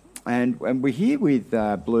 And we're here with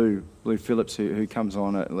Blue Phillips, who comes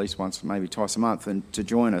on at least once, maybe twice a month, and to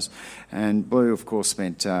join us. And Blue, of course,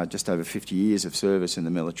 spent just over 50 years of service in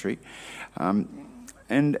the military.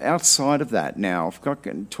 And outside of that, now, if I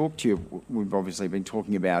can talk to you, we've obviously been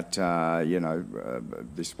talking about,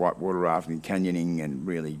 this whitewater rafting, canyoning, and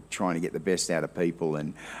really trying to get the best out of people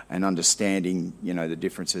and understanding, the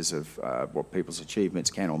differences of what people's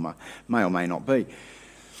achievements can or may or may not be.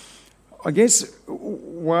 I guess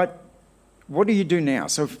what do you do now?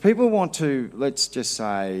 So if people want to, let's just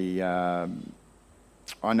say,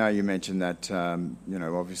 I know you mentioned that,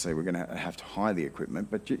 obviously we're going to have to hire the equipment,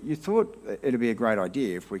 but you thought it'd be a great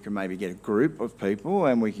idea if we could maybe get a group of people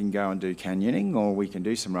and we can go and do canyoning, or we can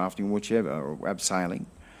do some rafting, whichever, or abseiling.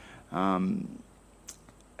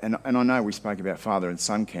 And I know we spoke about father and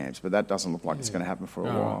son camps, but that doesn't look like it's going to happen for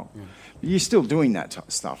a while. Yeah. But you're still doing that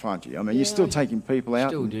stuff, aren't you? I mean, you're still taking people out.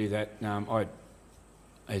 Still do that.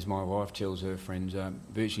 As my wife tells her friends,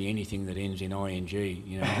 virtually anything that ends in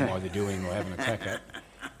ing, I'm either doing or having a crack at.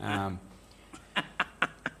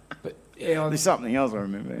 But yeah, there's something else I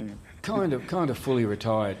remember. Yeah. Kind of fully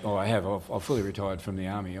retired. Oh, I have. I've fully retired from the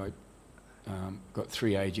army. I got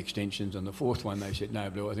 3 age extensions. On the 4th one, they said, "No,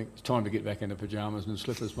 Blue, I think it's time to get back into pyjamas and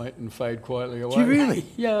slippers, mate, and fade quietly away." Did you really?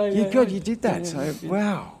 Yeah. God, you did that. Yeah.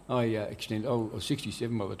 Wow. I extended. I was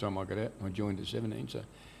 67 by the time I got out. I joined at 17. So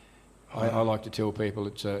I like to tell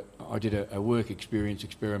people I did a work experience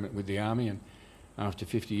experiment with the army, and after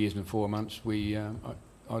 50 years and 4 months,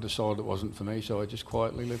 I decided it wasn't for me, so I just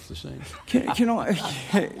quietly left the scene. Can I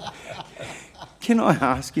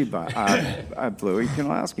ask you, Bluey? Can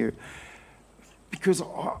I ask you? Because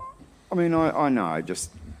I know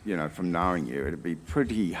just from knowing you, it'd be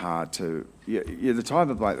pretty hard to. You're the type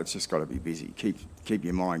of bloke that's just got to be busy, keep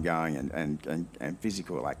your mind going, and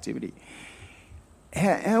physical activity.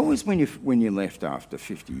 How was when you left after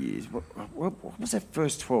 50 years? What was that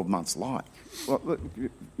first 12 months like?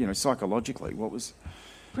 Psychologically, what was?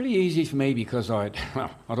 Pretty easy for me because I'd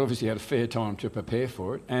obviously had a fair time to prepare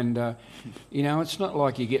for it, and it's not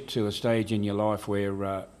like you get to a stage in your life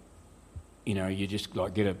where you just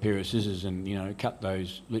like get a pair of scissors and cut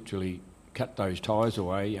those ties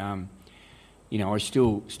away. I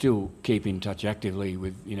still keep in touch actively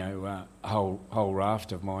with a whole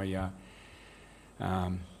raft of my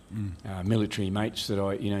military mates that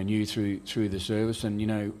I knew through the service, and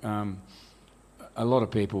a lot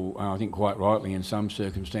of people, I think quite rightly in some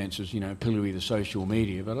circumstances, pillory the social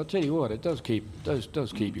media. But I'll tell you what, it does keep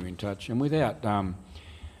you in touch, and without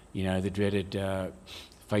the dreaded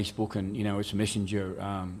Facebook and its messenger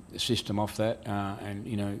system off that, and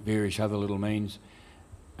various other little means,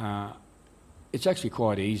 it's actually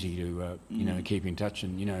quite easy to keep in touch,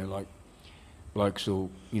 and like blokes will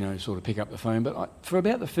sort of pick up the phone. But for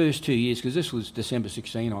about the first 2 years, because this was December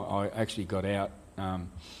 16, I actually got out.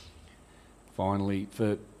 Finally,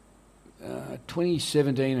 for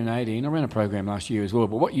 2017 and 18, I ran a program last year as well.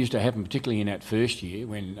 But what used to happen, particularly in that first year,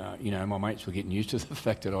 when my mates were getting used to the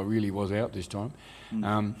fact that I really was out this time,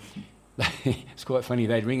 it's quite funny.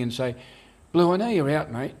 They'd ring and say, "Blue, I know you're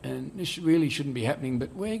out, mate, and this really shouldn't be happening,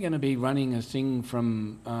 but we're going to be running a thing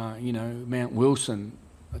from Mount Wilson,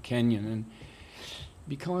 a canyon, and it'd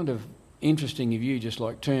be kind of interesting if you just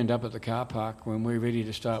like turned up at the car park when we're ready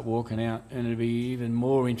to start walking out, and it'd be even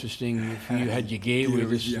more interesting if you had your gear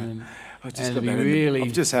with us, and it'd be really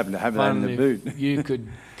I've just happened to have that in the boot. You could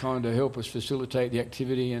kind of help us facilitate the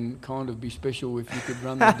activity and kind of be special if you could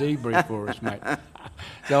run the debrief for us, mate."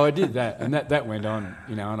 So I did that, and that went on,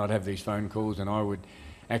 and I'd have these phone calls, and I would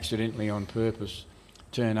accidentally on purpose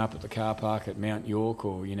turn up at the car park at Mount York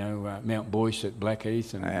or Mount Boyce at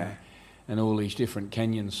Blackheath, and all these different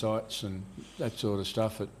canyon sites and that sort of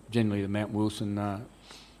stuff at generally the Mount Wilson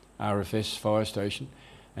RFS fire station,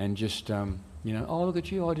 and just oh, look at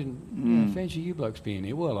you, I didn't fancy you blokes being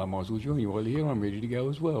here. Well, I might as well join you while you're here. I'm ready to go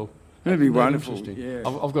as well. That'd be wonderful. Yeah.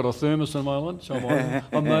 I've got a thermos on my lunch, so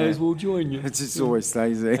I may as well join you. It just always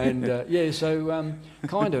stays there. And so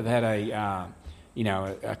kind of had a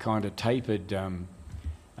kind of tapered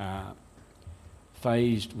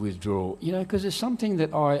phased withdrawal, because there's something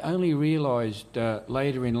that I only realised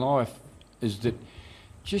later in life, is that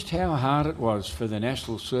just how hard it was for the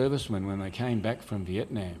national servicemen when they came back from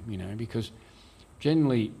Vietnam, because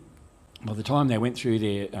generally by the time they went through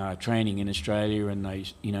their training in Australia and they,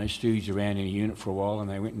 stooged around in a unit for a while and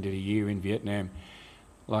they went and did a year in Vietnam,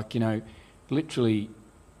 literally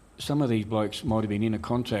some of these blokes might have been in a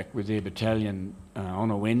contact with their battalion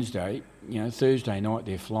on a Wednesday. Thursday night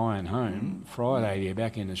they're flying home. Friday they're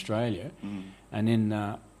back in Australia, and then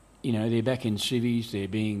they're back in civvies. They're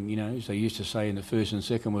being, as they used to say in the First and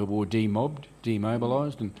Second World War,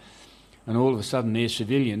 demobilised, and all of a sudden they're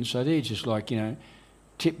civilians. So they're just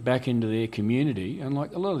tipped back into their community, and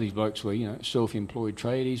a lot of these blokes were self-employed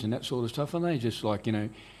tradies and that sort of stuff, and they just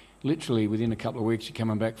literally within a couple of weeks of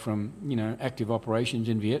coming back from active operations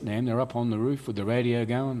in Vietnam, they're up on the roof with the radio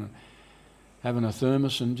going, having a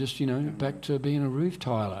thermos, and just back to being a roof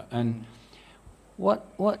tiler. And what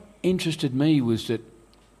interested me was that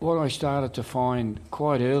what I started to find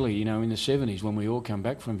quite early, in the 70s when we all come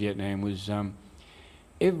back from Vietnam, was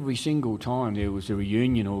every single time there was a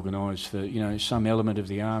reunion organised for some element of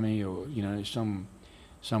the army or some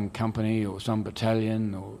some company or some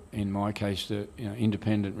battalion, or in my case, the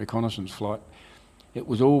independent reconnaissance flight. It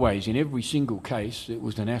was always, in every single case, it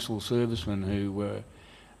was the national servicemen who were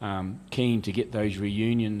keen to get those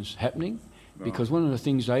reunions happening, because one of the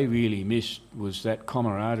things they really missed was that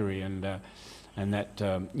camaraderie and that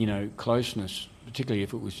closeness, particularly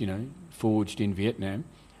if it was forged in Vietnam,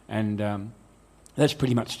 and that's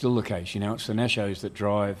pretty much still the case. It's the Nashos that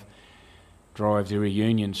drive the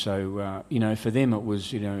reunion. So for them it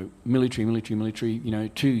was military.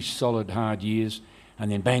 2 solid hard years,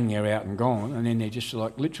 and then bang, they're out and gone, and then they're just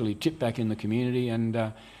like literally tipped back in the community,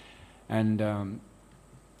 and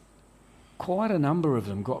quite a number of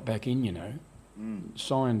them got back in,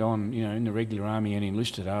 signed on, in the regular army and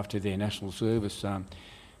enlisted after their national service,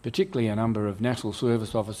 particularly a number of national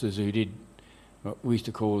service officers who did what we used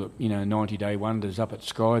to call 90-day wonders up at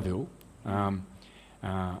Skyville, and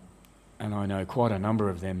I know quite a number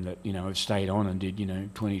of them that have stayed on and did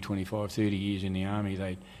 20, 25, 30 years in the army.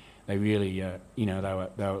 They really they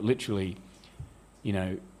were literally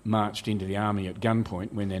marched into the army at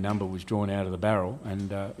gunpoint when their number was drawn out of the barrel, and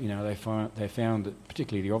they found that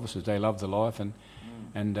particularly the officers, they loved the life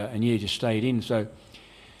and just stayed in. So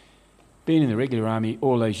being in the regular army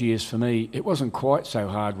all those years, for me, it wasn't quite so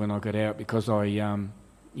hard when I got out, because I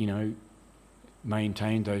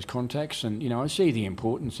maintained those contacts, and I see the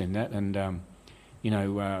importance in that, and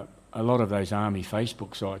a lot of those army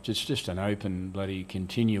Facebook sites, it's just an open bloody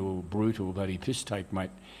continual brutal bloody piss take, mate.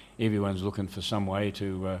 Everyone's looking for some way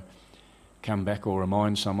to come back or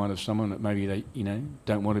remind someone of someone that maybe they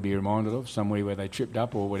don't want to be reminded of, somewhere where they tripped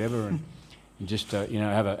up or whatever, and just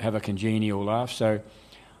have a congenial laugh. So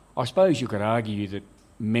I suppose you could argue that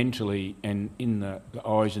mentally, and in the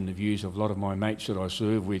eyes and the views of a lot of my mates that I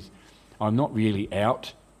serve with, I'm not really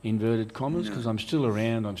out, inverted commas, because I'm still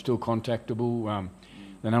around, I'm still contactable.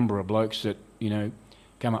 The number of blokes that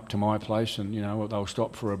come up to my place and they'll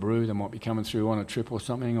stop for a brew, they might be coming through on a trip or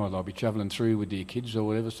something, or they'll be travelling through with their kids or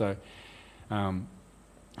whatever. So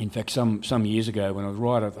in fact, some years ago, when I was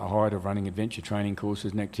right at the height of running adventure training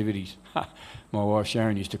courses and activities, my wife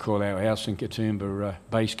Sharon used to call our house in Katoomba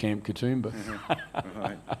Base Camp Katoomba.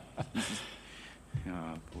 Right.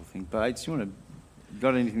 Poor thing. Bates,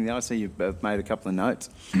 got anything there? I see you've made a couple of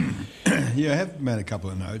notes. Yeah, I have made a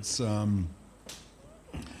couple of notes.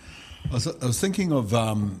 I was thinking of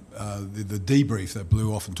the debrief that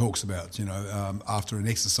Blue often talks about, after an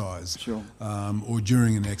exercise, sure, or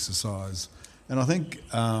during an exercise. And I think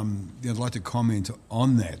I'd like to comment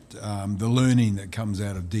on that, the learning that comes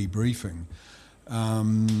out of debriefing.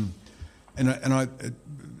 And I,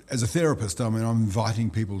 as a therapist, I'm inviting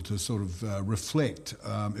people to sort of reflect,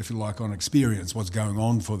 if you like, on experience, what's going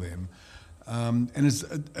on for them. And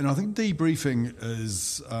I think debriefing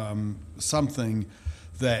is something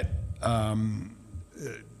that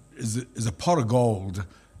is a pot of gold,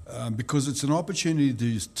 because it's an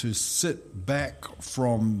opportunity to sit back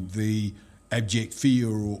from the abject fear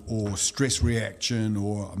or stress reaction,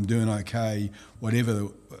 or I'm doing okay,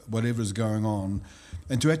 whatever's going on,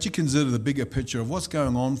 and to actually consider the bigger picture of what's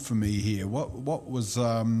going on for me here. What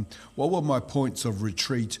were my points of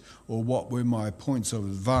retreat, or what were my points of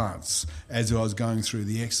advance as I was going through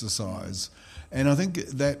the exercise? And I think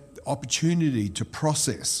that opportunity to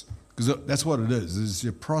process, because that's what it is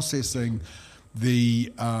you're processing the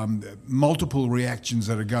multiple reactions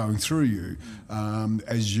that are going through you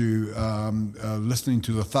as you listening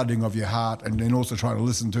to the thudding of your heart, and then also trying to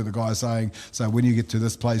listen to the guy saying, so when you get to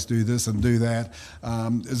this place, do this and do that.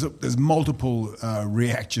 There's multiple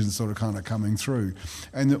reactions sort of kind of coming through.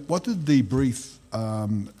 And what the debrief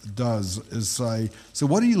does is say, so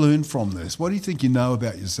what do you learn from this? What do you think you know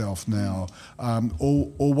about yourself now?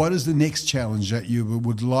 Or what is the next challenge that you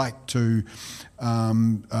would like to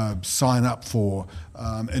sign up for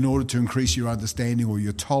in order to increase your understanding or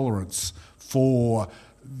your tolerance for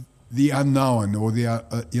the unknown, or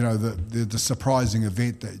the surprising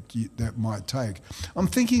event that might take? I'm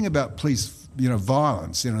thinking about police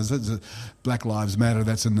violence. There's Black Lives Matter,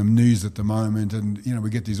 that's in the news at the moment, and we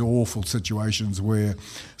get these awful situations where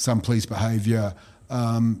some police behaviour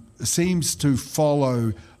seems to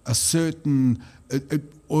follow a certain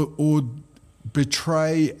or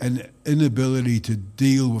betray an inability to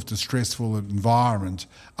deal with the stressful environment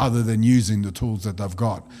other than using the tools that they've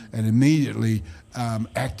got, and immediately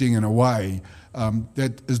acting in a way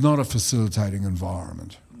that is not a facilitating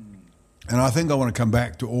environment. And I think I want to come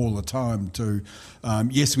back to all the time to,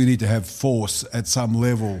 yes, we need to have force at some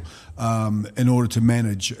level in order to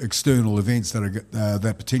manage external events that are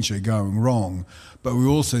that potentially are going wrong. But we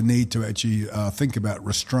also need to actually think about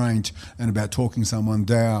restraint and about talking someone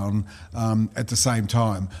down at the same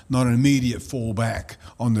time, not an immediate fallback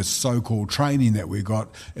on the so-called training that we got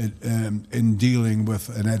in dealing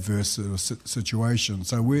with an adverse situation.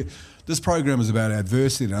 So this program is about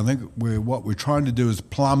adversity, and I think what we're trying to do is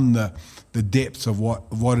plumb the depths of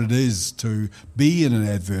what it is to be in an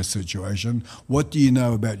adverse situation. What do you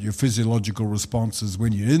know about your physiological responses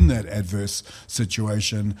when you're in that adverse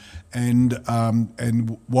situation, and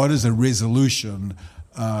what is a resolution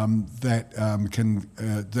that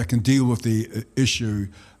can deal with the issue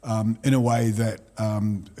in a way that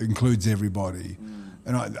includes everybody.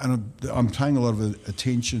 And I'm paying a lot of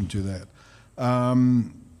attention to that.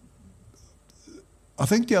 I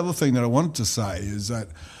think the other thing that I wanted to say is that,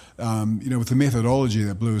 with the methodology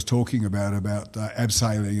that Blue was talking about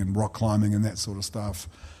abseiling and rock climbing and that sort of stuff,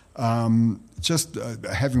 just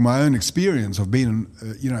having my own experience of being,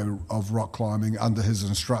 of rock climbing under his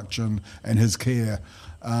instruction and his care,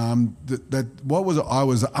 that I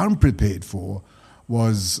was unprepared for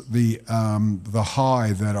was the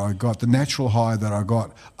high that I got, the natural high that I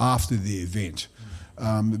got after the event.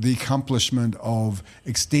 The accomplishment of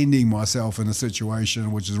extending myself in a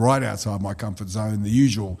situation which is right outside my comfort zone, the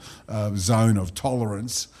usual zone of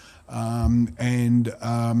tolerance, and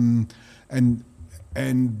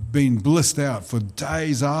being blissed out for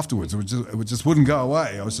days afterwards. It just wouldn't go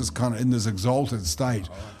away. I was just kind of in this exalted state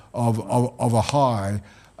of a high,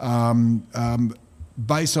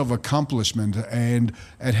 base of accomplishment, and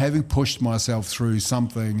at having pushed myself through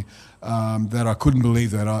something that I couldn't believe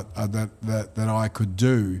that I could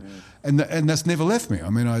do, and that's never left me. I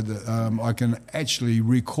mean, I can actually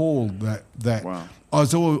recall that. Wow. I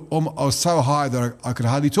was so high that I could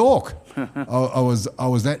hardly talk. I was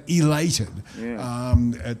that elated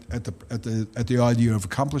at the idea of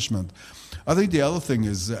accomplishment. I think the other thing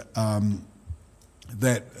is that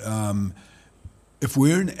if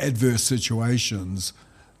we're in adverse situations,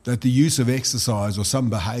 that the use of exercise or some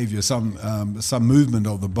behaviour, some movement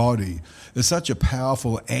of the body is such a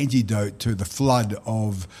powerful antidote to the flood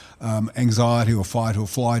of anxiety or fight or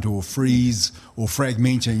flight or freeze or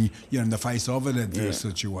fragmenting, in the face of an adverse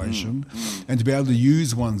situation, and to be able to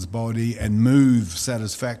use one's body and move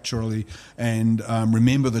satisfactorily and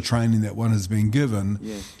remember the training that one has been given.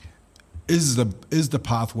 Is the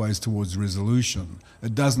pathways towards resolution.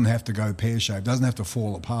 It doesn't have to go pear-shaped, doesn't have to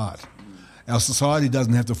fall apart. Our society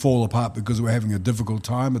doesn't have to fall apart because we're having a difficult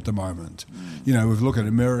time at the moment. We've looked at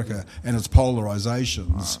America and its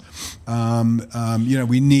polarizations.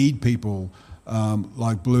 We need people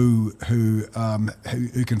like Blue who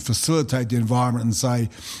can facilitate the environment and say,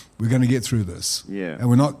 we're going to get through this. And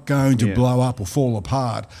we're not going to blow up or fall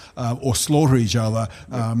apart or slaughter each other.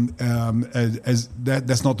 As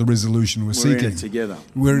that's not the resolution we're seeking. We're in it together.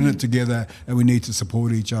 We're in it together, and we need to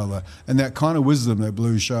support each other. And that kind of wisdom that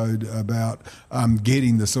Blue showed about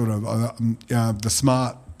getting the sort of the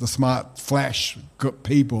smart flash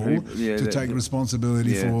people to take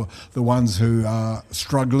responsibility for the ones who are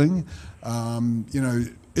struggling,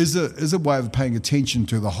 is a way of paying attention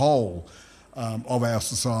to the whole of our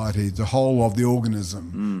society, the whole of the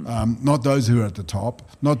organism, not those who are at the top,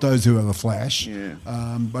 not those who are the flash,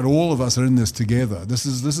 but all of us are in this together. This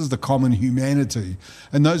is the common humanity,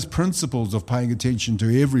 and those principles of paying attention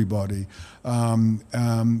to everybody, I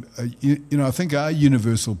think are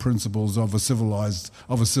universal principles of a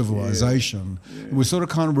civilization. We're sort of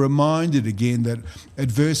kind of reminded again that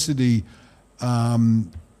adversity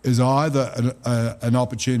is either an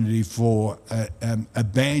opportunity for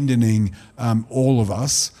abandoning all of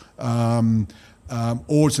us, or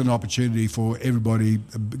it's an opportunity for everybody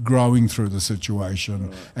growing through the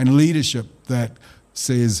situation. And leadership that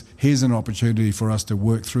says, here's an opportunity for us to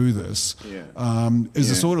work through this, is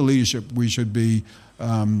the sort of leadership we should be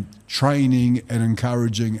training and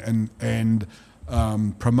encouraging and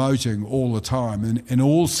promoting all the time in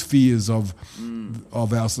all spheres of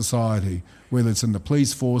our society, whether it's in the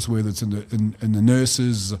police force, whether it's in the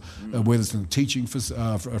nurses, whether it's in the teaching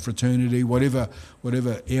fraternity, whatever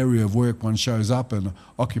area of work one shows up in.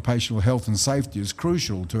 Occupational health and safety is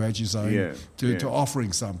crucial to actually saying to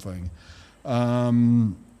offering something. I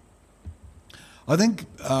think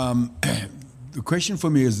the question for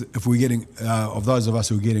me is, if we're getting of those of us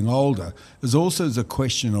who are getting older, is also a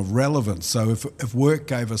question of relevance. So if work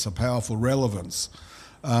gave us a powerful relevance,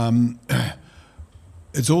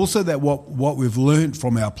 it's also that what we've learnt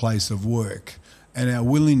from our place of work and our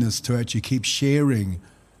willingness to actually keep sharing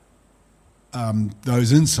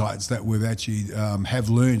those insights that we've actually have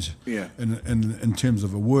learned Yeah. in terms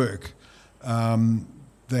of a work.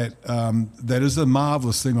 That is a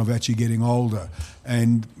marvellous thing of actually getting older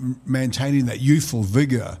and maintaining that youthful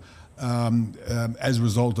vigour as a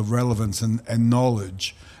result of relevance and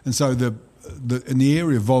knowledge. And so in the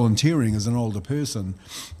area of volunteering as an older person,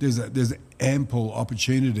 there's ample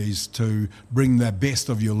opportunities to bring the best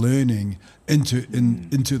of your learning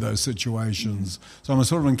into those situations. So I'm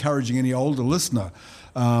sort of encouraging any older listener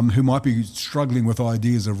who might be struggling with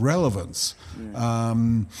ideas of relevance.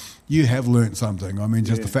 You have learnt something. I mean,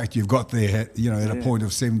 just the fact you've got there, at a point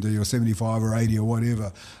of 70 or 75 or 80 or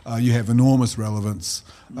whatever, you have enormous relevance.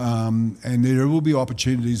 And there will be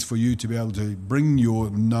opportunities for you to be able to bring your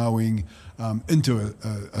knowing into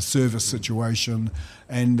a service situation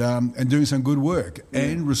and doing some good work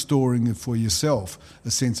and restoring for yourself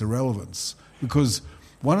a sense of relevance. Because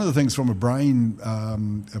one of the things from a brain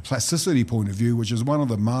a plasticity point of view, which is one of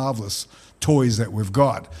the marvellous toys that we've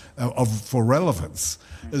got for relevance,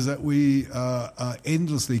 is that we are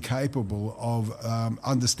endlessly capable of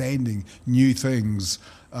understanding new things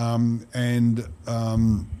and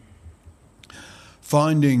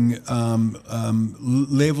finding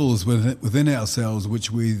levels within ourselves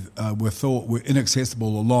which we thought were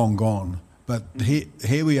inaccessible or long gone. But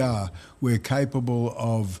here we are. We're capable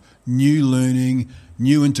of new learning,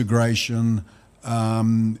 new integration,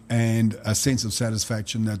 and a sense of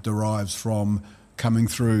satisfaction that derives from coming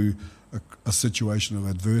through a situation of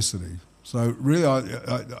adversity. So really,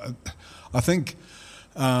 I think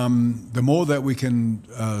the more that we can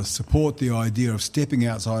support the idea of stepping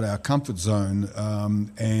outside our comfort zone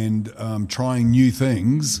and trying new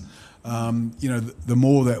things, the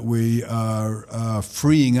more that we are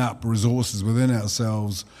freeing up resources within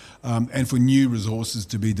ourselves and for new resources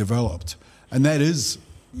to be developed. And that's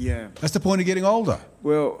the point of getting older.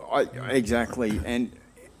 Well, exactly. And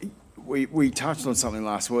we touched on something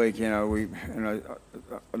last week. I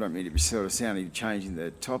don't mean to be sort of changing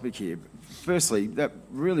the topic here. Firstly, that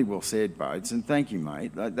really well said, Bodes, and thank you,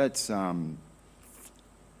 mate. That's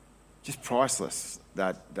just priceless,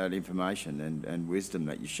 that information and wisdom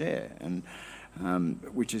that you share, and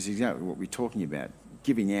which is exactly what we're talking about,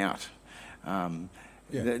 giving out.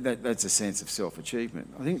 That's a sense of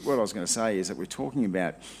self-achievement. I think what I was going to say is that we're talking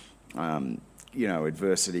about,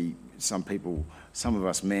 adversity. Some of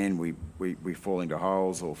us men, we fall into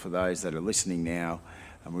holes, or for those that are listening now,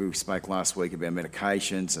 and we spoke last week about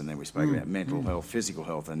medications, and then we spoke about mental health, physical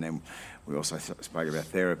health, and then we also spoke about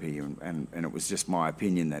therapy, and it was just my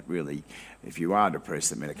opinion that really, if you are depressed,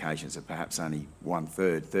 that medications are perhaps only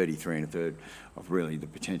 1/3, 33 1/3 of really the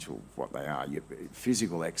potential of what they are. Your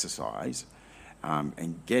physical exercise,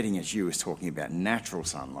 and getting, as you was talking about, natural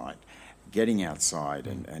sunlight, getting outside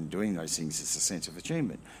and doing those things is a sense of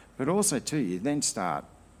achievement. But also too, you then start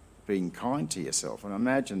being kind to yourself, and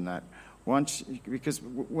imagine that because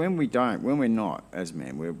when we're not, as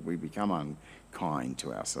men, we become unkind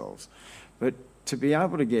to ourselves. But to be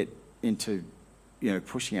able to get into,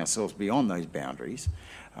 pushing ourselves beyond those boundaries,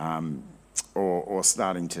 or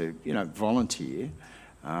starting to, volunteer,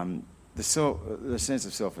 the sense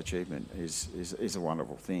of self-achievement is a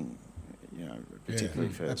wonderful thing,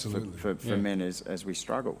 particularly for men as we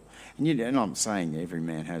struggle. And I'm saying every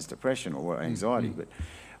man has depression or anxiety, but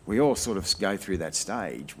we all sort of go through that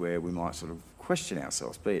stage where we might sort of question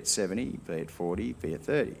ourselves, be it 70, be it 40, be it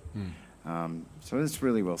 30. So that's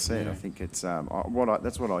really well said. I think it's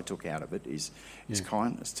that's what I took out of it is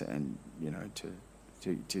kindness to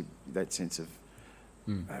that sense of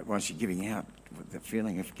once you're giving out, the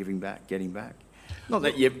feeling of giving back, getting back. Not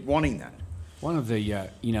that you're wanting that. One of the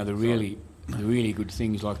the really good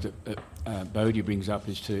things like that Bodie brings up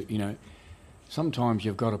is to sometimes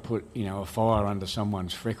you've got to put a fire under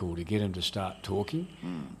someone's freckle to get them to start talking,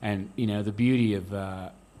 and the beauty of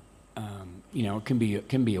it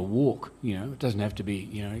can be a walk. It doesn't have to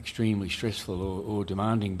be extremely stressful or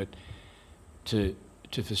demanding, but to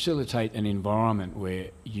facilitate an environment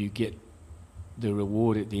where you get the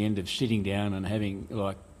reward at the end of sitting down and having,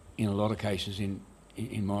 like in a lot of cases in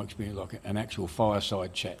my experience, like an actual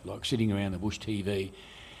fireside chat, like sitting around the bush TV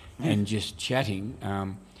and just chatting,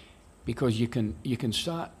 because you can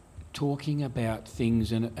start talking about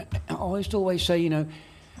things. And I used to always say,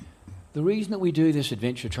 the reason that we do this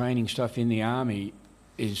adventure training stuff in the army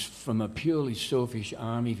is from a purely selfish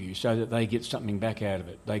army view, so that they get something back out of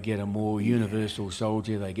it. They get a more universal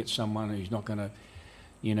soldier. They get someone who's not going to,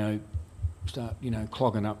 start,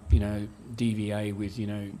 clogging up, DVA with,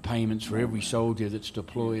 payments for every soldier that's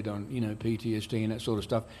deployed on, PTSD and that sort of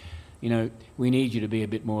stuff. you know, we need you to be a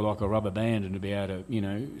bit more like a rubber band and to be able to, you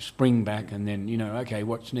know, spring back and then, you know, okay,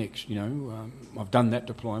 what's next? You know, I've done that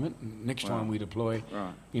deployment. Next time we deploy,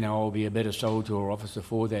 you know, I'll be a better soldier or officer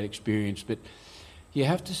for that experience. But you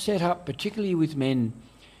have to set up, particularly with men,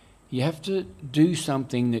 you have to do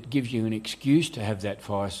something that gives you an excuse to have that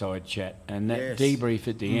fireside chat, and that debrief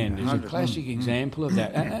at the end is a classic example of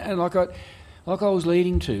that. And like I was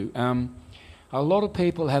leading to, a lot of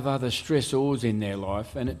people have other stressors in their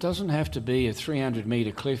life, and it doesn't have to be a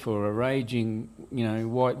 300-metre cliff or a raging, you know,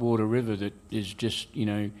 whitewater river that is just, you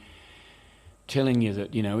know, telling you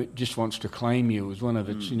that, you know, it just wants to claim you as one of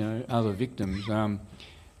its, you know, other victims.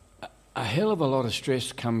 A hell of a lot of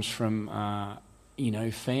stress comes from you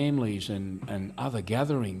know, families and other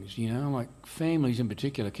gatherings, you know, like families in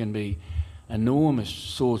particular can be enormous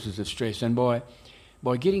sources of stress. And by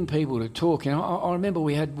getting people to talk, you know, I remember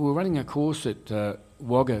we were running a course at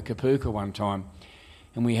Wagga Kapooka one time,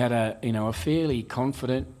 and we had a fairly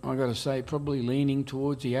confident, I got to say, probably leaning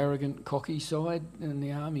towards the arrogant, cocky side, and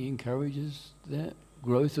the army encourages that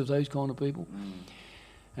growth of those kind of people.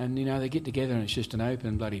 And, you know, they get together and it's just an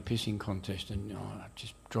open bloody pissing contest, and it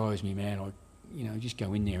just drives me mad. You know, just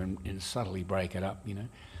go in there and subtly break it up, you know.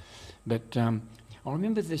 But I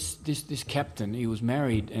remember this captain, he was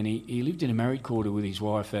married, and he lived in a married quarter with his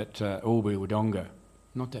wife at Albury Wodonga,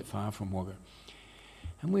 not that far from Wagga.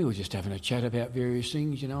 And we were just having a chat about various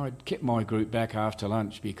things, you know. I'd kept my group back after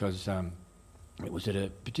lunch because it was at a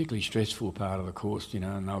particularly stressful part of the course, you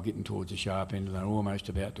know, and they were getting towards the sharp end and they were almost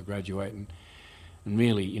about to graduate. And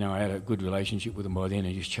really, you know, I had a good relationship with them by then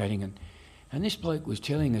and just chatting. And this bloke was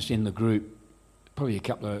telling us in the group, probably a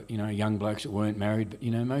couple of, you know, young blokes that weren't married, but,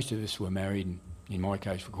 you know, most of us were married, and in my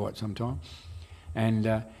case for quite some time.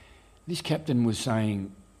 And this captain was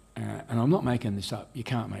saying, and I'm not making this up, you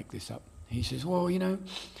can't make this up. He says, well, you know,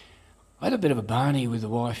 I had a bit of a barney with the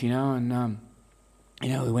wife, you know, and, you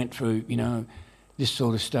know, we went through, you know, this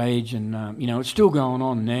sort of stage, and, you know, it's still going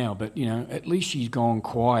on now, but, you know, at least she's gone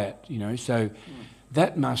quiet, you know, so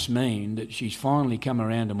that must mean that she's finally come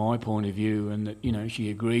around to my point of view, and that, you know, she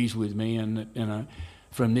agrees with me, and that, you know,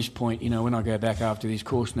 from this point, you know, when I go back after this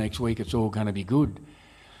course next week, it's all going to be good.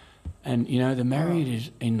 And, you know, the married is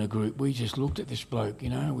in the group, we just looked at this bloke, you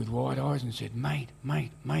know, with wide eyes and said, mate,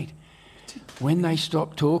 when they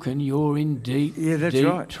stop talking, you're in deep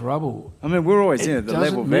trouble. I mean, we're always in it, the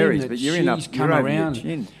level varies, but you're over around. your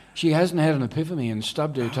chin. She hasn't had an epiphany and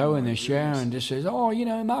stubbed her toe in the shower and just says, oh, you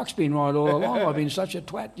know, Mark's been right all along. I've been such a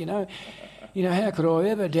twat, you know. You know, how could I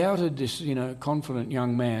have ever doubted this, you know, confident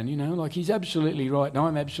young man, you know, like he's absolutely right and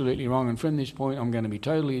I'm absolutely wrong, and from this point I'm going to be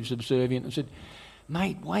totally subservient. I said,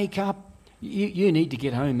 mate, wake up. You need to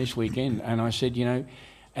get home this weekend. And I said, you know,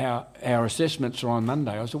 our assessments are on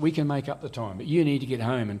Monday. I said, we can make up the time, but you need to get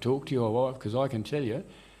home and talk to your wife, because I can tell you,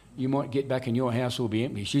 you might get back and your house will be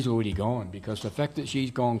empty. She's already gone, because the fact that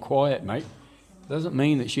she's gone quiet, mate, doesn't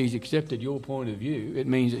mean that she's accepted your point of view. It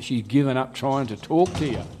means that she's given up trying to talk to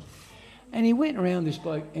you. And he went around this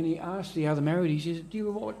bloke and he asked the other married, he says, do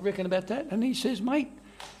you reckon about that? And he says, mate,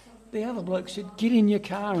 the other bloke said, get in your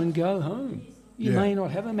car and go home. You may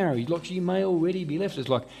not have a marriage. Like, she may already be left. It's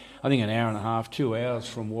like, I think, an hour and a half, 2 hours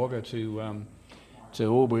from Wagga to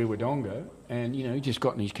Albury Wodonga, and, you know, he just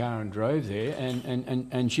got in his car and drove there,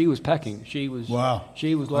 and she was packing. She was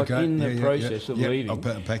like in the process of leaving,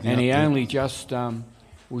 and he only just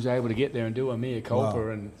was able to get there and do a mea culpa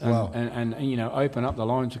and you know, open up the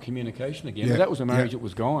lines of communication again. But that was a marriage that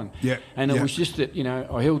was gone. And it was just that, you know,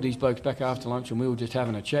 I held these blokes back after lunch and we were just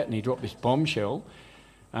having a chat, and he dropped this bombshell.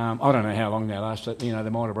 I don't know how long they lasted. You know, they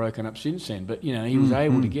might have broken up since then. But, you know, he was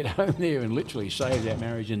able to get home there and literally save that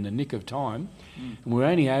marriage in the nick of time. And we were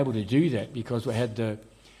only able to do that because we had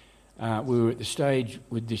we were at the stage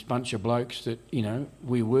with this bunch of blokes that, you know,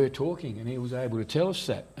 we were talking, and he was able to tell us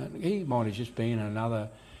that. And he might have just been another,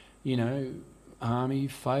 you know, army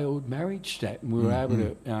failed marriage stat. And we were able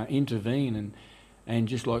to intervene and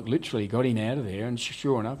just like literally got him out of there. And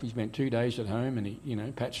sure enough, he spent 2 days at home and he, you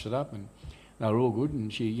know, patched it up, and they were all good,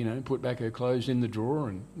 and she, you know, put back her clothes in the drawer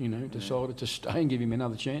and, you know, decided to stay and give him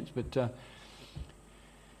another chance. But,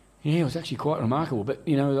 it was actually quite remarkable. But,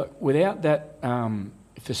 you know, without that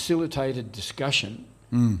facilitated discussion,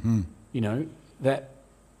 you know, that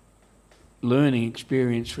learning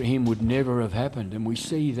experience for him would never have happened. And we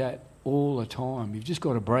see that all the time. You've just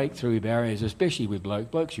got to break through barriers, especially with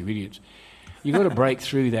blokes. Blokes, you're idiots. You've got to break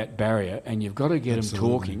through that barrier, and you've got to get them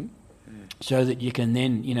talking, so that you can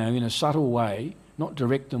then, you know, in a subtle way, not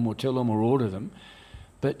direct them or tell them or order them,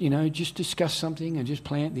 but, you know, just discuss something and just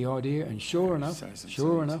plant the idea. And sure enough,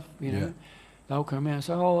 you know, they'll come out and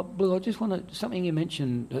say, "Oh, Blue, I just want to, something you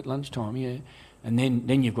mentioned at lunchtime, yeah." And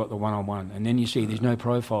then you've got the one-on-one, and then you see there's no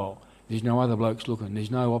profile, there's no other blokes looking, there's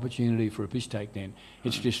no opportunity for a piss take then.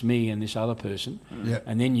 It's just me and this other person. Yeah.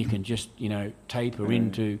 And then you can just, taper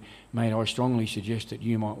into, mate, I strongly suggest that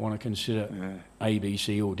you might want to consider A, B,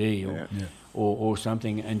 C or D or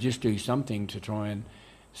something, and just do something to try and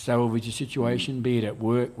salvage a situation, be it at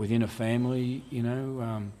work, within a family,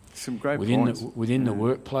 Some great within points. the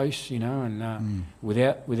workplace, and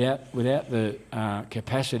without the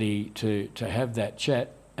capacity to have that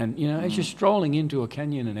chat, and as you're strolling into a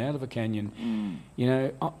canyon and out of a canyon,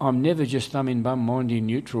 I'm never just thumb in bum, mind in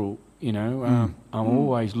neutral. I'm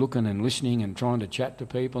always looking and listening and trying to chat to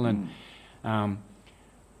people, and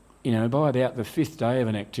by about the fifth day of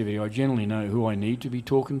an activity, I generally know who I need to be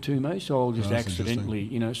talking to, mate. So I'll just That's accidentally,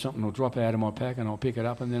 something will drop out of my pack and I'll pick it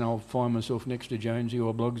up, and then I'll find myself next to Jonesy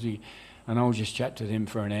or Blogsy, and I'll just chat to them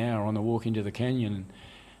for an hour on the walk into the canyon,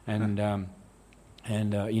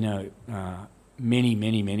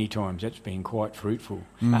 many times that's been quite fruitful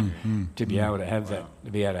to be able to have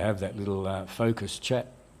that little focused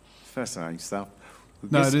chat. Fascinating stuff.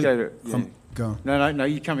 No, Let's go to- go on. No,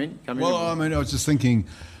 you come in. Well, I mean, I was just thinking,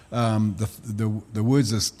 the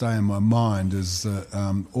words that stay in my mind is,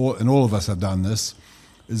 and all of us have done this,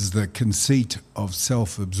 is the conceit of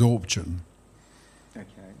self-absorption. Okay.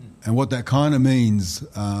 And what that kind of means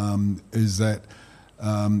is that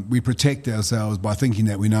we protect ourselves by thinking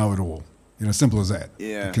that we know it all. Simple as that.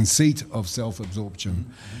 Yeah. The conceit of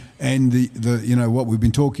self-absorption, and the what we've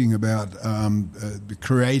been talking about,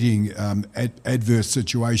 creating adverse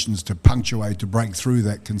situations to punctuate, to break through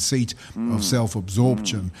that conceit of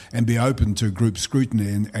self-absorption, and be open to group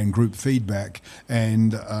scrutiny and group feedback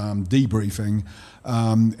and debriefing,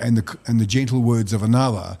 and the gentle words of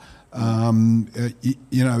another.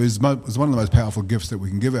 Is one of the most powerful gifts that we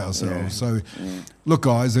can give ourselves. So, look,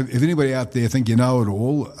 guys, if anybody out there think you know it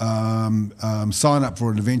all, sign up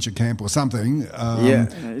for an adventure camp or something,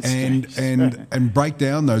 and break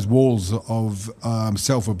down those walls of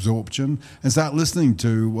self-absorption and start listening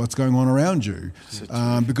to what's going on around you,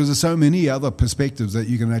 because there's so many other perspectives that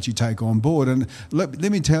you can actually take on board. And let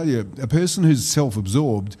me tell you, a person who's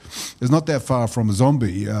self-absorbed is not that far from a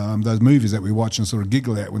zombie. Those movies that we watch and sort of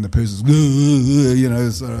giggle at when the person's,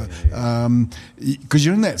 because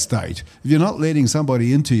you're in that state. If you're not letting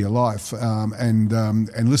somebody into your life and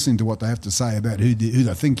listening to what they have to say about who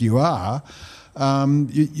they think you are,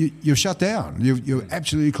 you're shut down. You're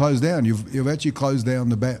absolutely closed down. You've actually closed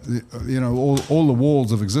down all the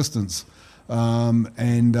walls of existence,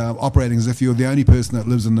 and operating as if you're the only person that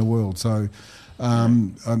lives in the world. So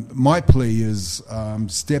my plea is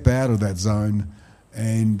step out of that zone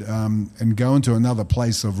and go into another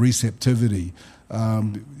place of receptivity.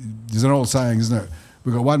 There's an old saying, isn't it?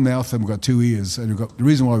 We've got one mouth and we've got two ears, and the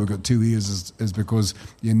reason why we've got two ears is because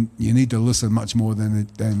you need to listen much more than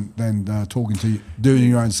talking to doing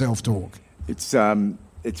your own self-talk.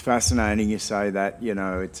 It's fascinating you say that.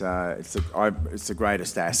 It's the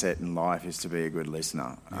greatest asset in life is to be a good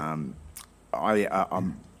listener.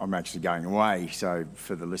 I'm actually going away, so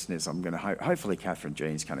for the listeners, I'm going to hopefully Catherine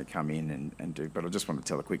Jean's going to come in and do. But I just want to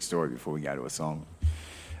tell a quick story before we go to a song.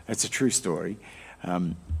 It's a true story.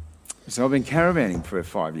 So I've been caravanning for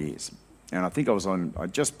 5 years, and I think I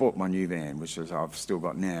just bought my new van, which I've still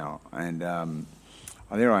got now, and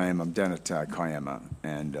there I am. I'm down at Kiama,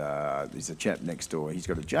 and there's a chap next door. He's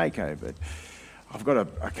got a Jayco, but I've got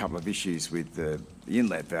a couple of issues with the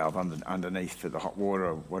inlet valve underneath for the hot water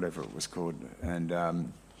or whatever it was called, and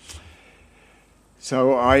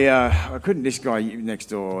so I couldn't. This guy next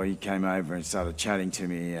door, he came over and started chatting to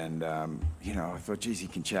me, and I thought, geez, he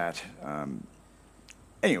can chat.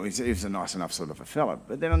 Anyway, he was a nice enough sort of a fella.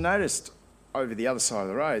 But then I noticed over the other side of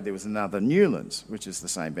the road there was another Newlands, which is the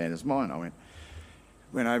same band as mine. I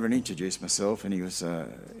went over and introduced myself, and he was a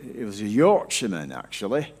Yorkshireman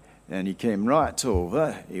actually, and he came right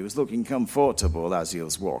over. He was looking comfortable as he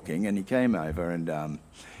was walking, and he came over and.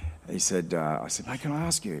 He said, I said, mate, can I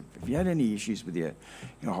ask you, have you had any issues with your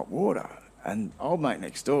hot water? And old mate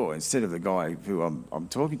next door, instead of the guy who I'm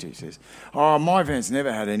talking to, says, oh, my van's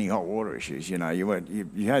never had any hot water issues. You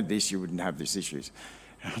had this, you wouldn't have these issues.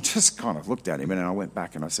 And I just kind of looked at him, and then I went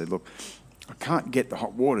back and I said, look, I can't get the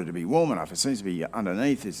hot water to be warm enough. It seems to be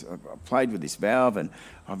underneath. I played with this valve, and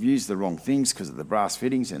I've used the wrong things because of the brass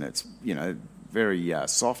fittings, and it's, very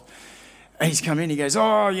soft. And he's come in, he goes,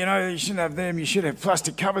 oh, you shouldn't have them, you should have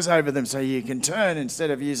plastic covers over them so you can turn instead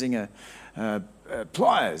of using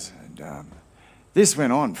pliers. And this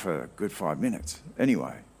went on for a good 5 minutes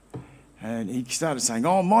anyway. And he started saying,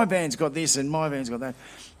 oh, my van's got this and my van's got that.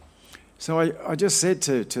 So I just said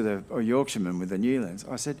to the Yorkshireman with the Newlands,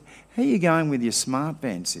 I said, how are you going with your smart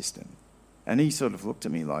band system? And he sort of looked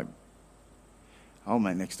at me like, old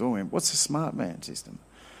mate next door went, what's a smart band system?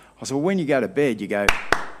 I said, well, when you go to bed, you go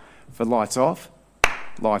for lights off,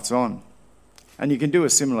 lights on. And you can do a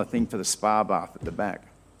similar thing for the spa bath at the back.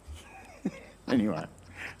 Anyway,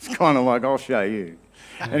 it's kind of like, I'll show you.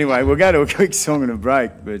 Anyway, we'll go to a quick song and a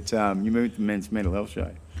break, but you moved to the Men's Mental Health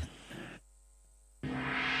Show.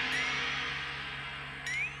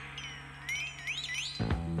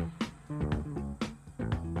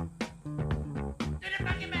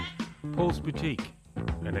 Paul's Boutique,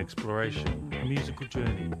 an exploration, a musical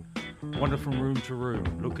journey. Wander from room to room,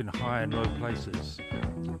 look in high and low places.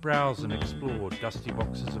 Browse and explore dusty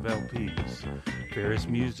boxes of LPs. Various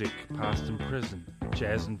music, past and present,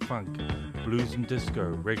 jazz and funk, blues and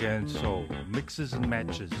disco, reggae and soul, mixes and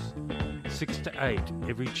matches. 6 to 8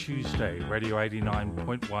 every Tuesday, Radio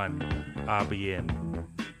 89.1 RBN.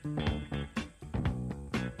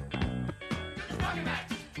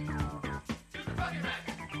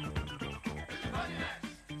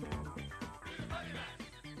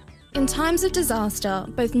 In times of disaster,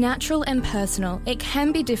 both natural and personal, it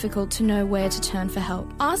can be difficult to know where to turn for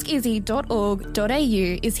help.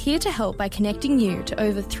 AskIzzy.org.au is here to help by connecting you to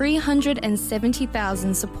over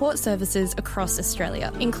 370,000 support services across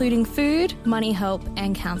Australia, including food, money help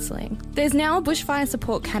and counselling. There's now a bushfire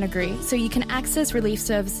support category, so you can access relief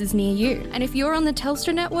services near you. And if you're on the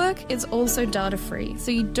Telstra network, it's also data-free, so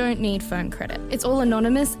you don't need phone credit. It's all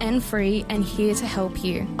anonymous and free and here to help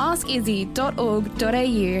you.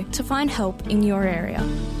 AskIzzy.org.au to find help in your area.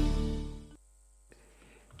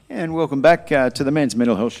 And welcome back to the Men's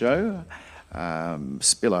Mental Health Show.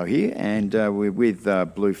 Spillo here, and we're with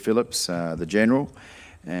Blue Phillips, the General,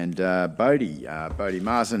 and Bodie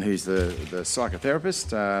Marsden, who's the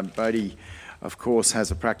psychotherapist. Bodie, of course, has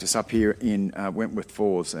a practice up here in Wentworth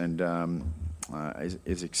Falls and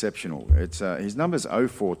is exceptional. It's his number's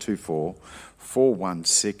 0424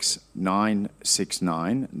 416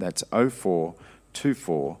 969. That's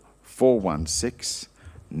 0424 416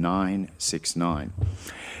 969.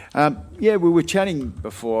 We were chatting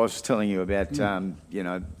before. I was telling you about,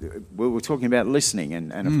 we were talking about listening,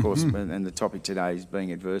 and of course, and the topic today is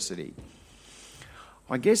being adversity.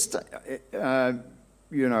 I guess,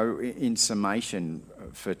 in summation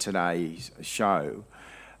for today's show,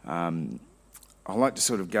 I like to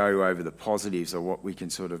sort of go over the positives of what we can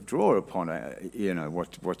sort of draw upon,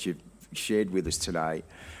 what you've shared with us today.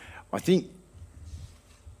 I think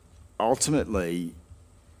ultimately,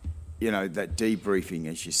 that debriefing,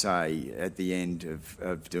 as you say, at the end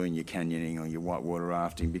of doing your canyoning or your whitewater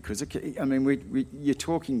rafting, because, you're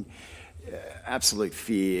talking absolute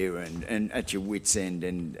fear and at your wit's end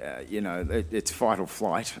and, it's fight or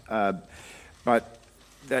flight. But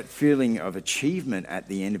that feeling of achievement at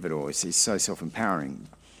the end of it all is so self-empowering.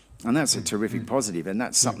 And that's a terrific positive. And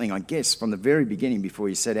that's something, I guess, from the very beginning before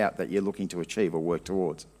you set out that you're looking to achieve or work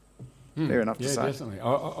towards. Fair enough to say. Yeah, definitely.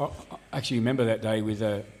 I actually remember that day with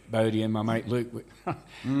Bodie and my mate Luke.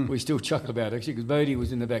 We still chuckle about it, actually, because Bodie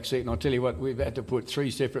was in the back seat, and I'll tell you what, we've had to put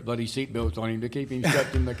 3 separate bloody seat belts on him to keep him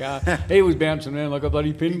strapped in the car. He was bouncing around like a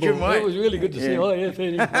bloody pinball. It was really good to see. Oh, yeah, fair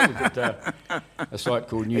enough. At a site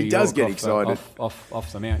called New York. He does get excited.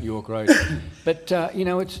 Off the Mount York Road. But,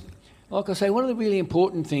 it's, like I say, one of the really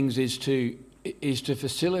important things is to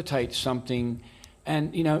facilitate something.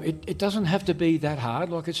 And, it doesn't have to be that hard.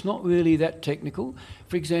 Like, it's not really that technical.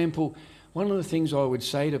 For example, one of the things I would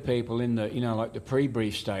say to people in the, like the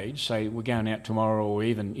pre-brief stage, say we're going out tomorrow or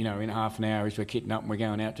even, in half an hour as we're kitting up and we're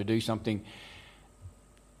going out to do something,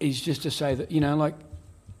 is just to say that, like,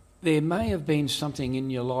 there may have been something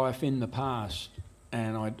in your life in the past,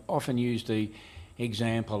 and I'd often use the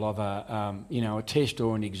example of a test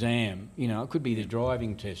or an exam. It could be the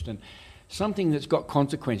driving test, and something that's got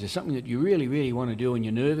consequences, something that you really, really want to do and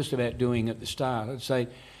you're nervous about doing at the start. I'd say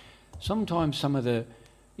sometimes some of the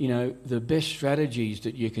best strategies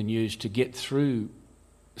that you can use to get through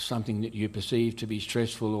something that you perceive to be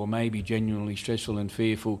stressful or maybe genuinely stressful and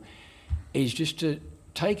fearful is just to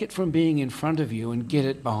take it from being in front of you and get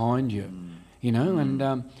it behind you, and,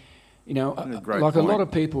 like point. A lot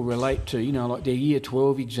of people relate to, like their Year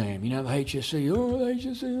 12 exam, the HSC,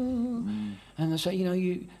 and they say,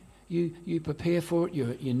 You prepare for it,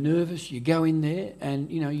 you're nervous, you go in there and,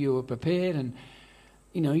 you were prepared and,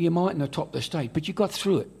 you mightn't have topped the state, but you got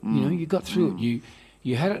through it. You got through it.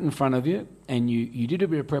 You had it in front of you and you did a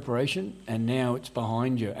bit of preparation and now it's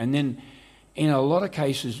behind you. And then in a lot of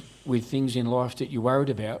cases with things in life that you're worried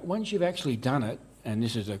about, once you've actually done it, and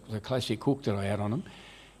this is the classic hook that I had on them,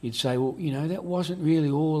 you'd say, well, you know, that wasn't really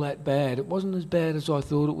all that bad. It wasn't as bad as I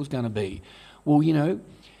thought it was going to be. Well, you know,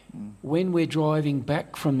 when we're driving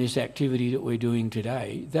back from this activity that we're doing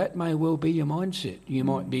today, that may well be your mindset. You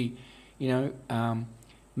might be, you know,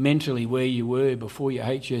 mentally where you were before your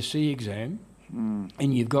HSC exam,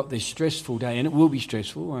 and you've got this stressful day, and it will be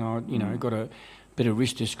stressful, and I, you know, got a bit of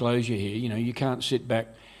risk disclosure here. You know, you can't sit back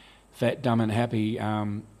fat, dumb and happy,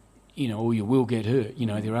 you know, or you will get hurt. You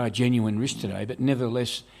know, there are genuine risks today, but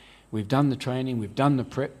nevertheless, we've done the training, we've done the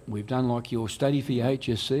prep, we've done like your study for your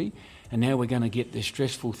HSC, and now we're going to get this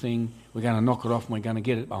stressful thing, we're going to knock it off and we're going to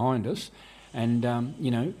get it behind us. And,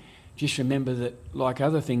 you know, just remember that like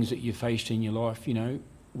other things that you've faced in your life, you know,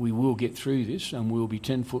 we will get through this and we'll be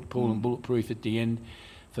 10-foot tall and bulletproof at the end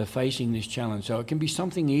for facing this challenge. So it can be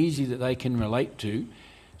something easy that they can relate to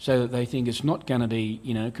so that they think it's not going to be,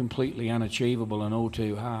 you know, completely unachievable and all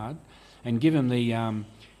too hard, and give them the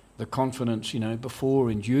confidence, you know, before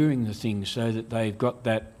and during the thing so that they've got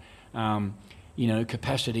that, you know,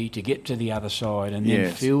 capacity to get to the other side and then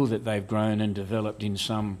feel that they've grown and developed in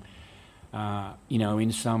some, you know,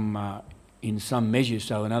 in some measure.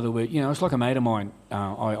 So in other words, you know, it's like a mate of mine.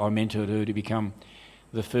 I mentored her to become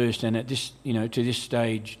the first, and at this, you know, to this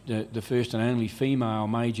stage, the first and only female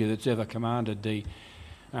major that's ever commanded the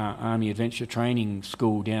Army Adventure Training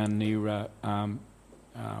School down near Wagga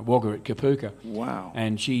at Kapuka. Wow.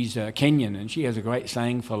 And she's Kenyan, and she has a great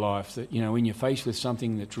saying for life that, you know, when you're faced with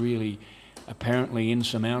something that's really apparently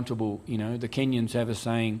insurmountable, you know, the Kenyans have a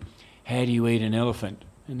saying, how do you eat an elephant?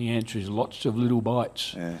 And the answer is lots of little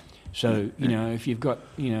bites. Yeah. So, you know, if you've got,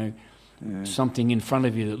 you know, something in front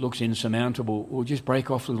of you that looks insurmountable, or just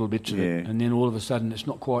break off little bits of it, and then all of a sudden it's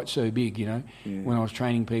not quite so big, you know. When I was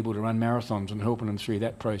training people to run marathons and helping them through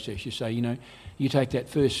that process, you say, you know, you take that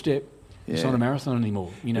first step, it's not a marathon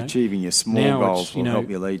anymore, you know. Achieving your small now goals will help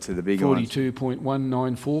you lead to the big ones.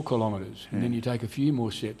 42.194 kilometres, and then you take a few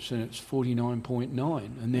more steps and it's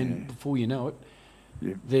 49.9, and then before you know it,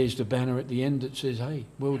 there's the banner at the end that says, hey,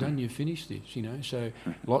 well done, you've finished this, you know. So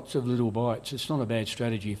lots of little bites. It's not a bad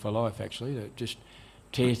strategy for life, actually, that just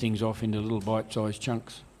tear things off into little bite-sized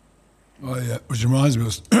chunks. Oh, yeah, which reminds me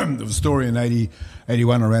of a story in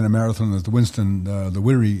 81. I ran a marathon at the Winston, the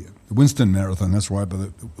Winston Marathon, that's right, but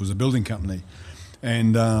it was a building company.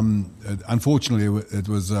 And unfortunately, it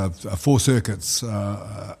was 4 circuits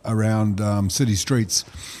around city streets,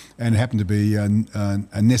 and it happened to be a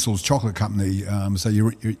Nestle's chocolate company. So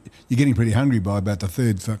you're getting pretty hungry by about the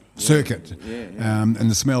third circuit, and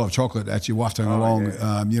the smell of chocolate actually wafting along,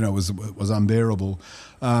 you know, was unbearable.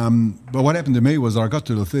 But what happened to me was I got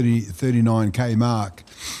to the 39k mark,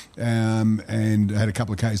 and had a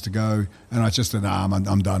couple of k's to go, and I just said,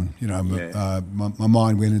 I'm done. You know, my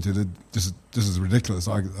mind went into this is ridiculous.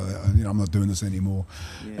 You know, I'm not doing this anymore.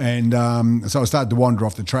 And so I started to wander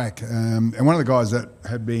off the track. And one of the guys that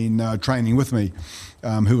had been training with me,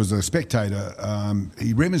 who was a spectator,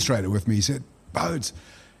 he remonstrated with me. He said, Bodes,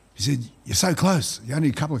 he said, you're so close. You're only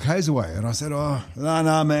a couple of k's away. And I said, oh,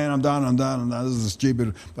 no, man, I'm done. This is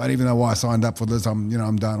stupid. I don't even know why I signed up for this. I'm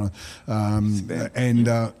done.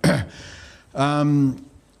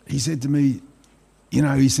 He said to me, you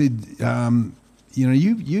know, you know,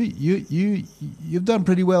 you've done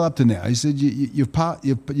pretty well up to now. He said you've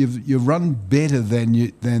run better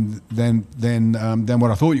than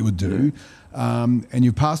what I thought you would do. And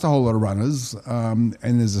you've passed a whole lot of runners, and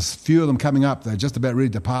there's a few of them coming up. They're just about ready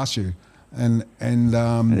to pass you, and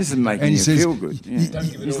this is making you feel good. Yeah.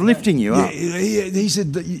 He's lifting you up. He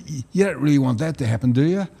said that you don't really want that to happen, do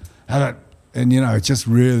you? And you know, it just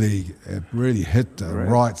really hit the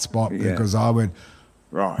right spot, because I went,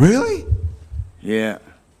 right, really? Yeah.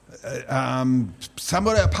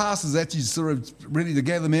 Somebody that passes that, you sort of ready to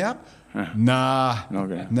gather me up? Nah.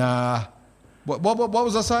 What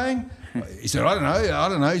was I saying? He said, I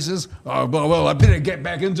don't know. He says, oh, well, I better get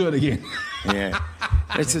back into it again. Yeah.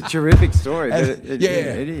 It's a terrific story. It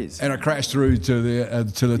is. And I crashed through to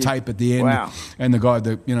the tape at the end. Wow. And the guy,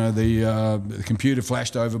 the computer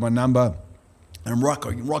flashed over my number. And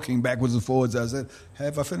rocking backwards and forwards. I said,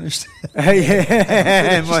 have I finished? Rocking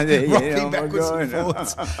backwards and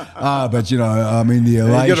forwards. But, you know, I mean, the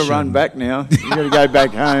elation. You've got to run back now. You've got to go back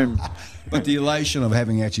home. But the elation of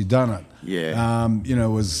having actually done it, you know,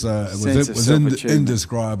 was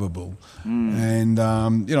indescribable. And,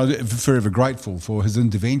 you know, forever grateful for his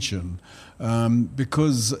intervention.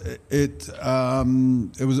 Because it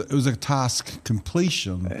was a task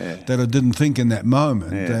completion that I didn't think in that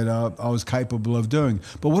moment that I was capable of doing.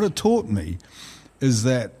 But what it taught me is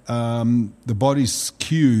that the body's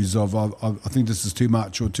cues of I think this is too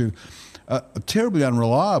much or too are terribly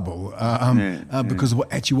unreliable because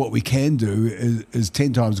actually what we can do is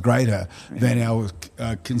 10 times greater than our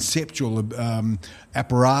conceptual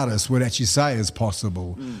apparatus would actually say is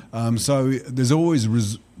possible. So there's always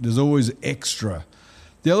extra.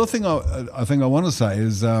 The other thing I think I want to say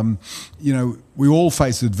is, we all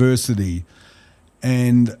face adversity.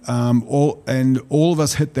 And all of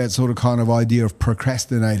us hit that sort of kind of idea of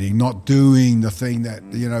procrastinating, not doing the thing that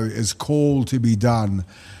is called to be done,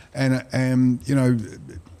 and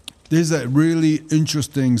there's that really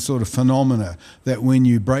interesting sort of phenomena that when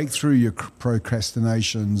you break through your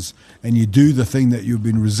procrastinations and you do the thing that you've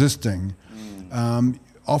been resisting,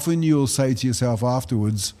 often you'll say to yourself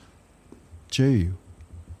afterwards, "Gee,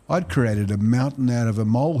 I'd created a mountain out of a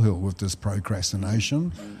molehill with this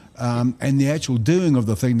procrastination." And the actual doing of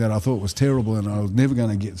the thing that I thought was terrible and I was never going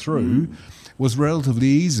to get through was relatively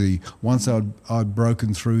easy once I'd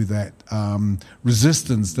broken through that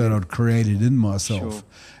resistance that I'd created in myself. Sure.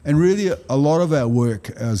 And really a lot of our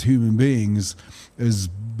work as human beings is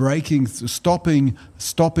stopping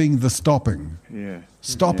the stopping. Yeah.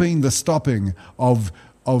 Stopping the stopping of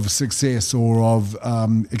success or of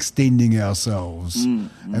extending ourselves.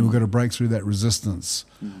 And we've got to break through that resistance.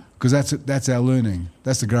 Because that's our learning.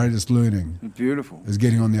 That's the greatest learning. Beautiful. Is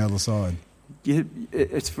getting on the other side. Yeah,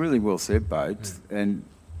 it's really well said, Bodes. And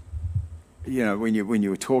when you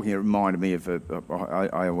were talking, it reminded me of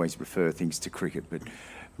I always refer things to cricket, but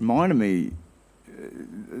reminded me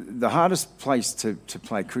the hardest place to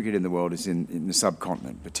play cricket in the world is in the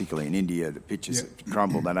subcontinent, particularly in India. The pitches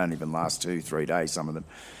crumble; they don't even last 2-3 days. Some of them,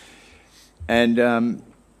 and.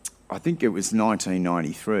 I think it was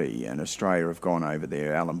 1993, and Australia have gone over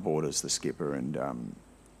there. Alan Borders, the skipper, and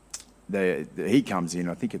he comes in.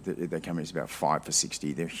 I think they come in, it's about 5 for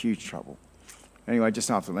 60. They're huge trouble. Anyway, just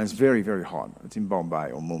after that, it's very, very hot. It's in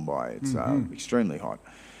Bombay or Mumbai. It's extremely hot.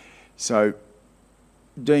 So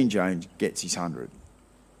Dean Jones gets his 100,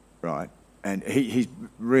 right? And he's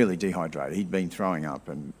really dehydrated. He'd been throwing up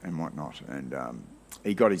and whatnot. And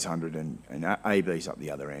he got his 100, and AB's up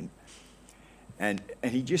the other end. And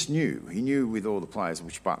he just knew. He knew with all the players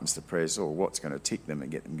which buttons to press or what's going to tick them and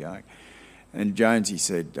get them going. And Jonesy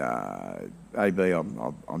said, AB,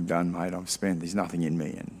 I'm done, mate. I'm spent. There's nothing in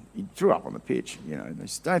me. And he threw up on the pitch. They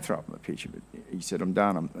said, don't throw up on the pitch. But he said, I'm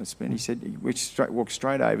done. I'm spent. He said, he walked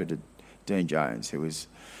straight over to Dean Jones, who was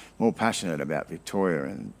more passionate about Victoria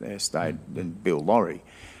and their state than Bill Laurie.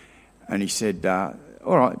 And he said,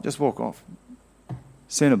 all right, just walk off.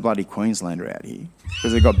 Send a bloody Queenslander out here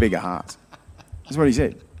because they've got bigger hearts. That's what he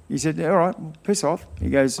said. He said, all right, well, piss off. He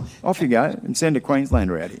goes, off you go and send a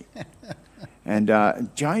Queenslander out here. And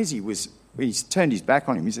Jonesy he turned his back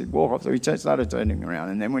on him. He said, walk off. So he started turning around.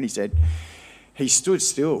 And then when he said, he stood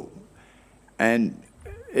still. And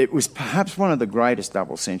it was perhaps one of the greatest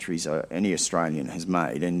double centuries any Australian has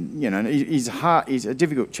made. And, he's a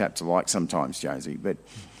difficult chap to like sometimes, Jonesy, but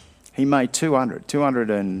he made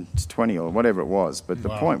 220 or whatever it was. But the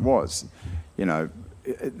point was,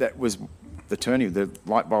 that was the turning of the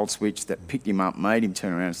light bulb switch that picked him up, made him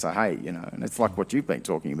turn around and say, hey, and it's like what you've been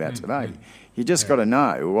talking about today. You just got to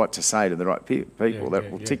know what to say to the right people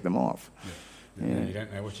that will tick them off. You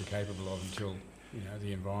don't know what you're capable of until,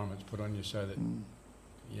 the environment's put on you so that,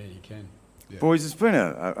 you can. Yeah. Boys, it's been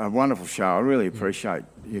a wonderful show. I really appreciate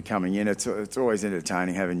you coming in. It's always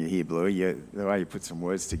entertaining having you here, Bluey. The way you put some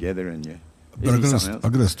words together and you... But I've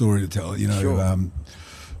got a story to tell. Sure.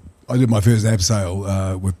 I did my first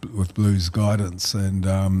abseil with Blue's guidance, and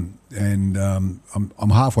I'm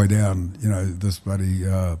halfway down, this bloody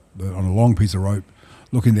on a long piece of rope,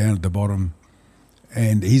 looking down at the bottom,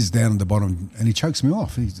 and he's down at the bottom, and he chokes me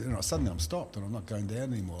off. Suddenly I'm stopped, and I'm not going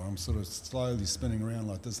down anymore. I'm sort of slowly spinning around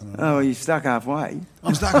like this. And you're stuck halfway.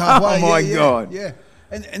 I'm stuck halfway. Oh my God! Yeah,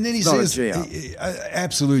 and then he it's says,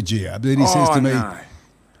 absolute G-up. Then he says to me, no.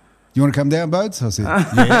 "You want to come down, Bodes?" I said,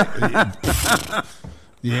 "Yeah."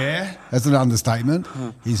 Yeah, that's an understatement.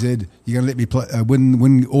 He said, "You're going to let me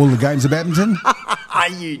win all the games of badminton?"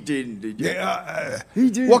 You didn't, did you? Yeah,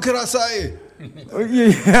 he did. What can I say?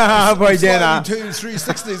 Halfway down. 2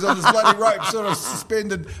 360s on this bloody rope, sort of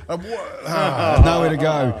suspended. Nowhere to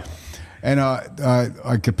go. And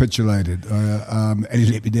I capitulated, and he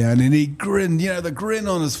let me down, and he grinned. The grin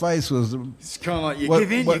on his face was... It's kind of like,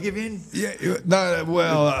 you give in? Yeah, no,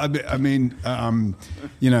 well, I mean,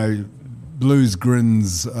 Blues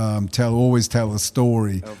grins always tell a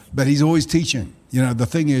story, but he's always teaching. The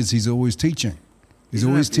thing is, he's always teaching. He's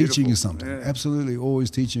always teaching you something. Yeah. Absolutely, always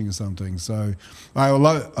teaching you something. So I owe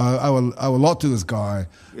a lot to this guy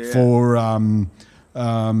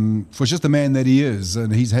for just the man that he is,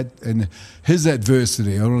 and he's had and his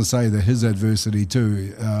adversity. I want to say that his adversity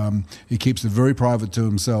too. He keeps it very private to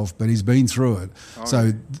himself, but he's been through it.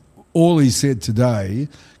 So all he said today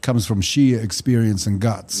comes from sheer experience and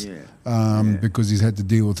guts, because he's had to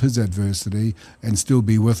deal with his adversity and still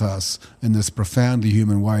be with us in this profoundly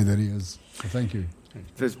human way that he is. So thank you.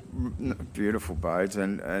 There's beautiful, Bodes,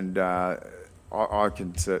 and I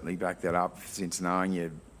can certainly back that up since knowing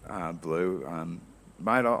you, Blue.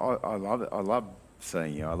 Mate, I love it. I love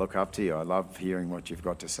seeing you. I look up to you. I love hearing what you've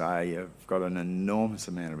got to say. I've got an enormous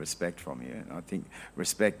amount of respect from you. And I think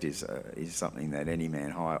respect is something that any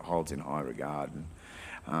man holds in high regard.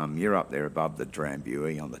 And you're up there above the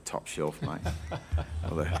Drambuie on the top shelf, mate,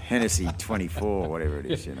 or the Hennessy 24, whatever it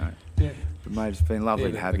is, you know. Yeah. But mate, it's been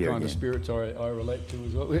lovely to have you the kind again. of spirits I relate to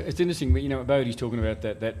as well. It's interesting, you know, Bodie's talking about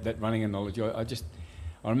that running and knowledge.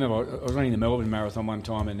 I remember I was running the Melbourne Marathon one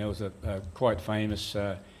time, and there was a quite famous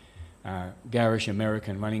garish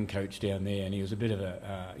American running coach down there, and he was a bit of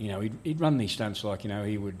a, he'd run these stunts like,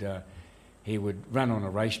 he would run on a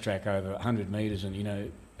racetrack over 100 metres and,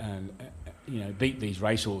 beat these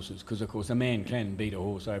racehorses, because, of course, a man can beat a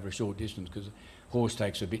horse over a short distance because a horse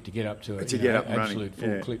takes a bit to get up to it, absolute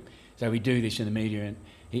full clip. So we do this in the media, and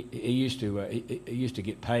he used to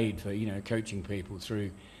get paid for, coaching people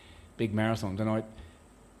through big marathons, and I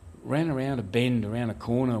ran around a bend, around a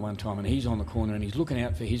corner one time, and he's on the corner and he's looking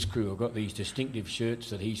out for his crew. I've got these distinctive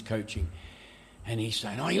shirts that he's coaching, and he's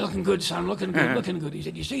saying, "Oh, you're looking good, son, looking good, looking good." He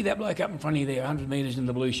said, "You see that bloke up in front of you there, 100 metres in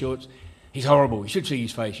the blue shorts? He's horrible. You should see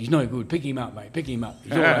his face. He's no good. Pick him up, mate. Pick him up.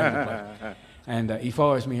 He's all over the place." And he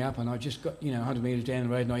fires me up, and I just got, 100 metres down the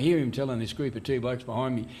road, and I hear him telling this group of two blokes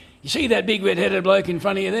behind me, "You see that big red-headed bloke in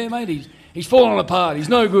front of you there, mate? He's falling apart. He's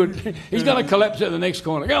no good. He's going to collapse at the next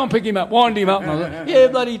corner. Go and pick him up, wind him up." And I was like, "Yeah,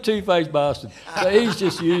 bloody two-faced bastard." So he's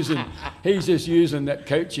just using that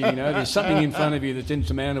coaching. There's something in front of you that's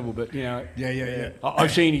insurmountable, but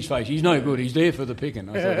I've seen his face. He's no good. He's there for the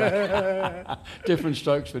picking. I thought, different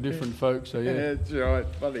strokes for different folks. So yeah, that's right.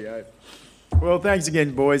 Bloody oath. Well, thanks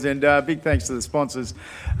again, boys, and big thanks to the sponsors,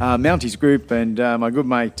 Mounties Group and my good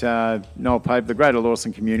mate Noel Pape, the Greater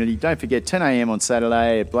Lawson community. Don't forget, 10 a.m. on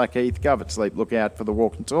Saturday at Blackheath. Go at sleep, look out for the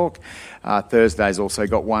walk and talk. Thursday's also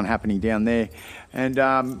got one happening down there. And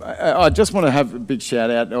I just want to have a big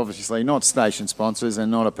shout out, obviously, not station sponsors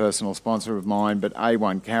and not a personal sponsor of mine, but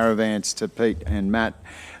A1 Caravans, to Pete and Matt.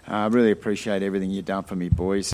 Really appreciate everything you've done for me, boys.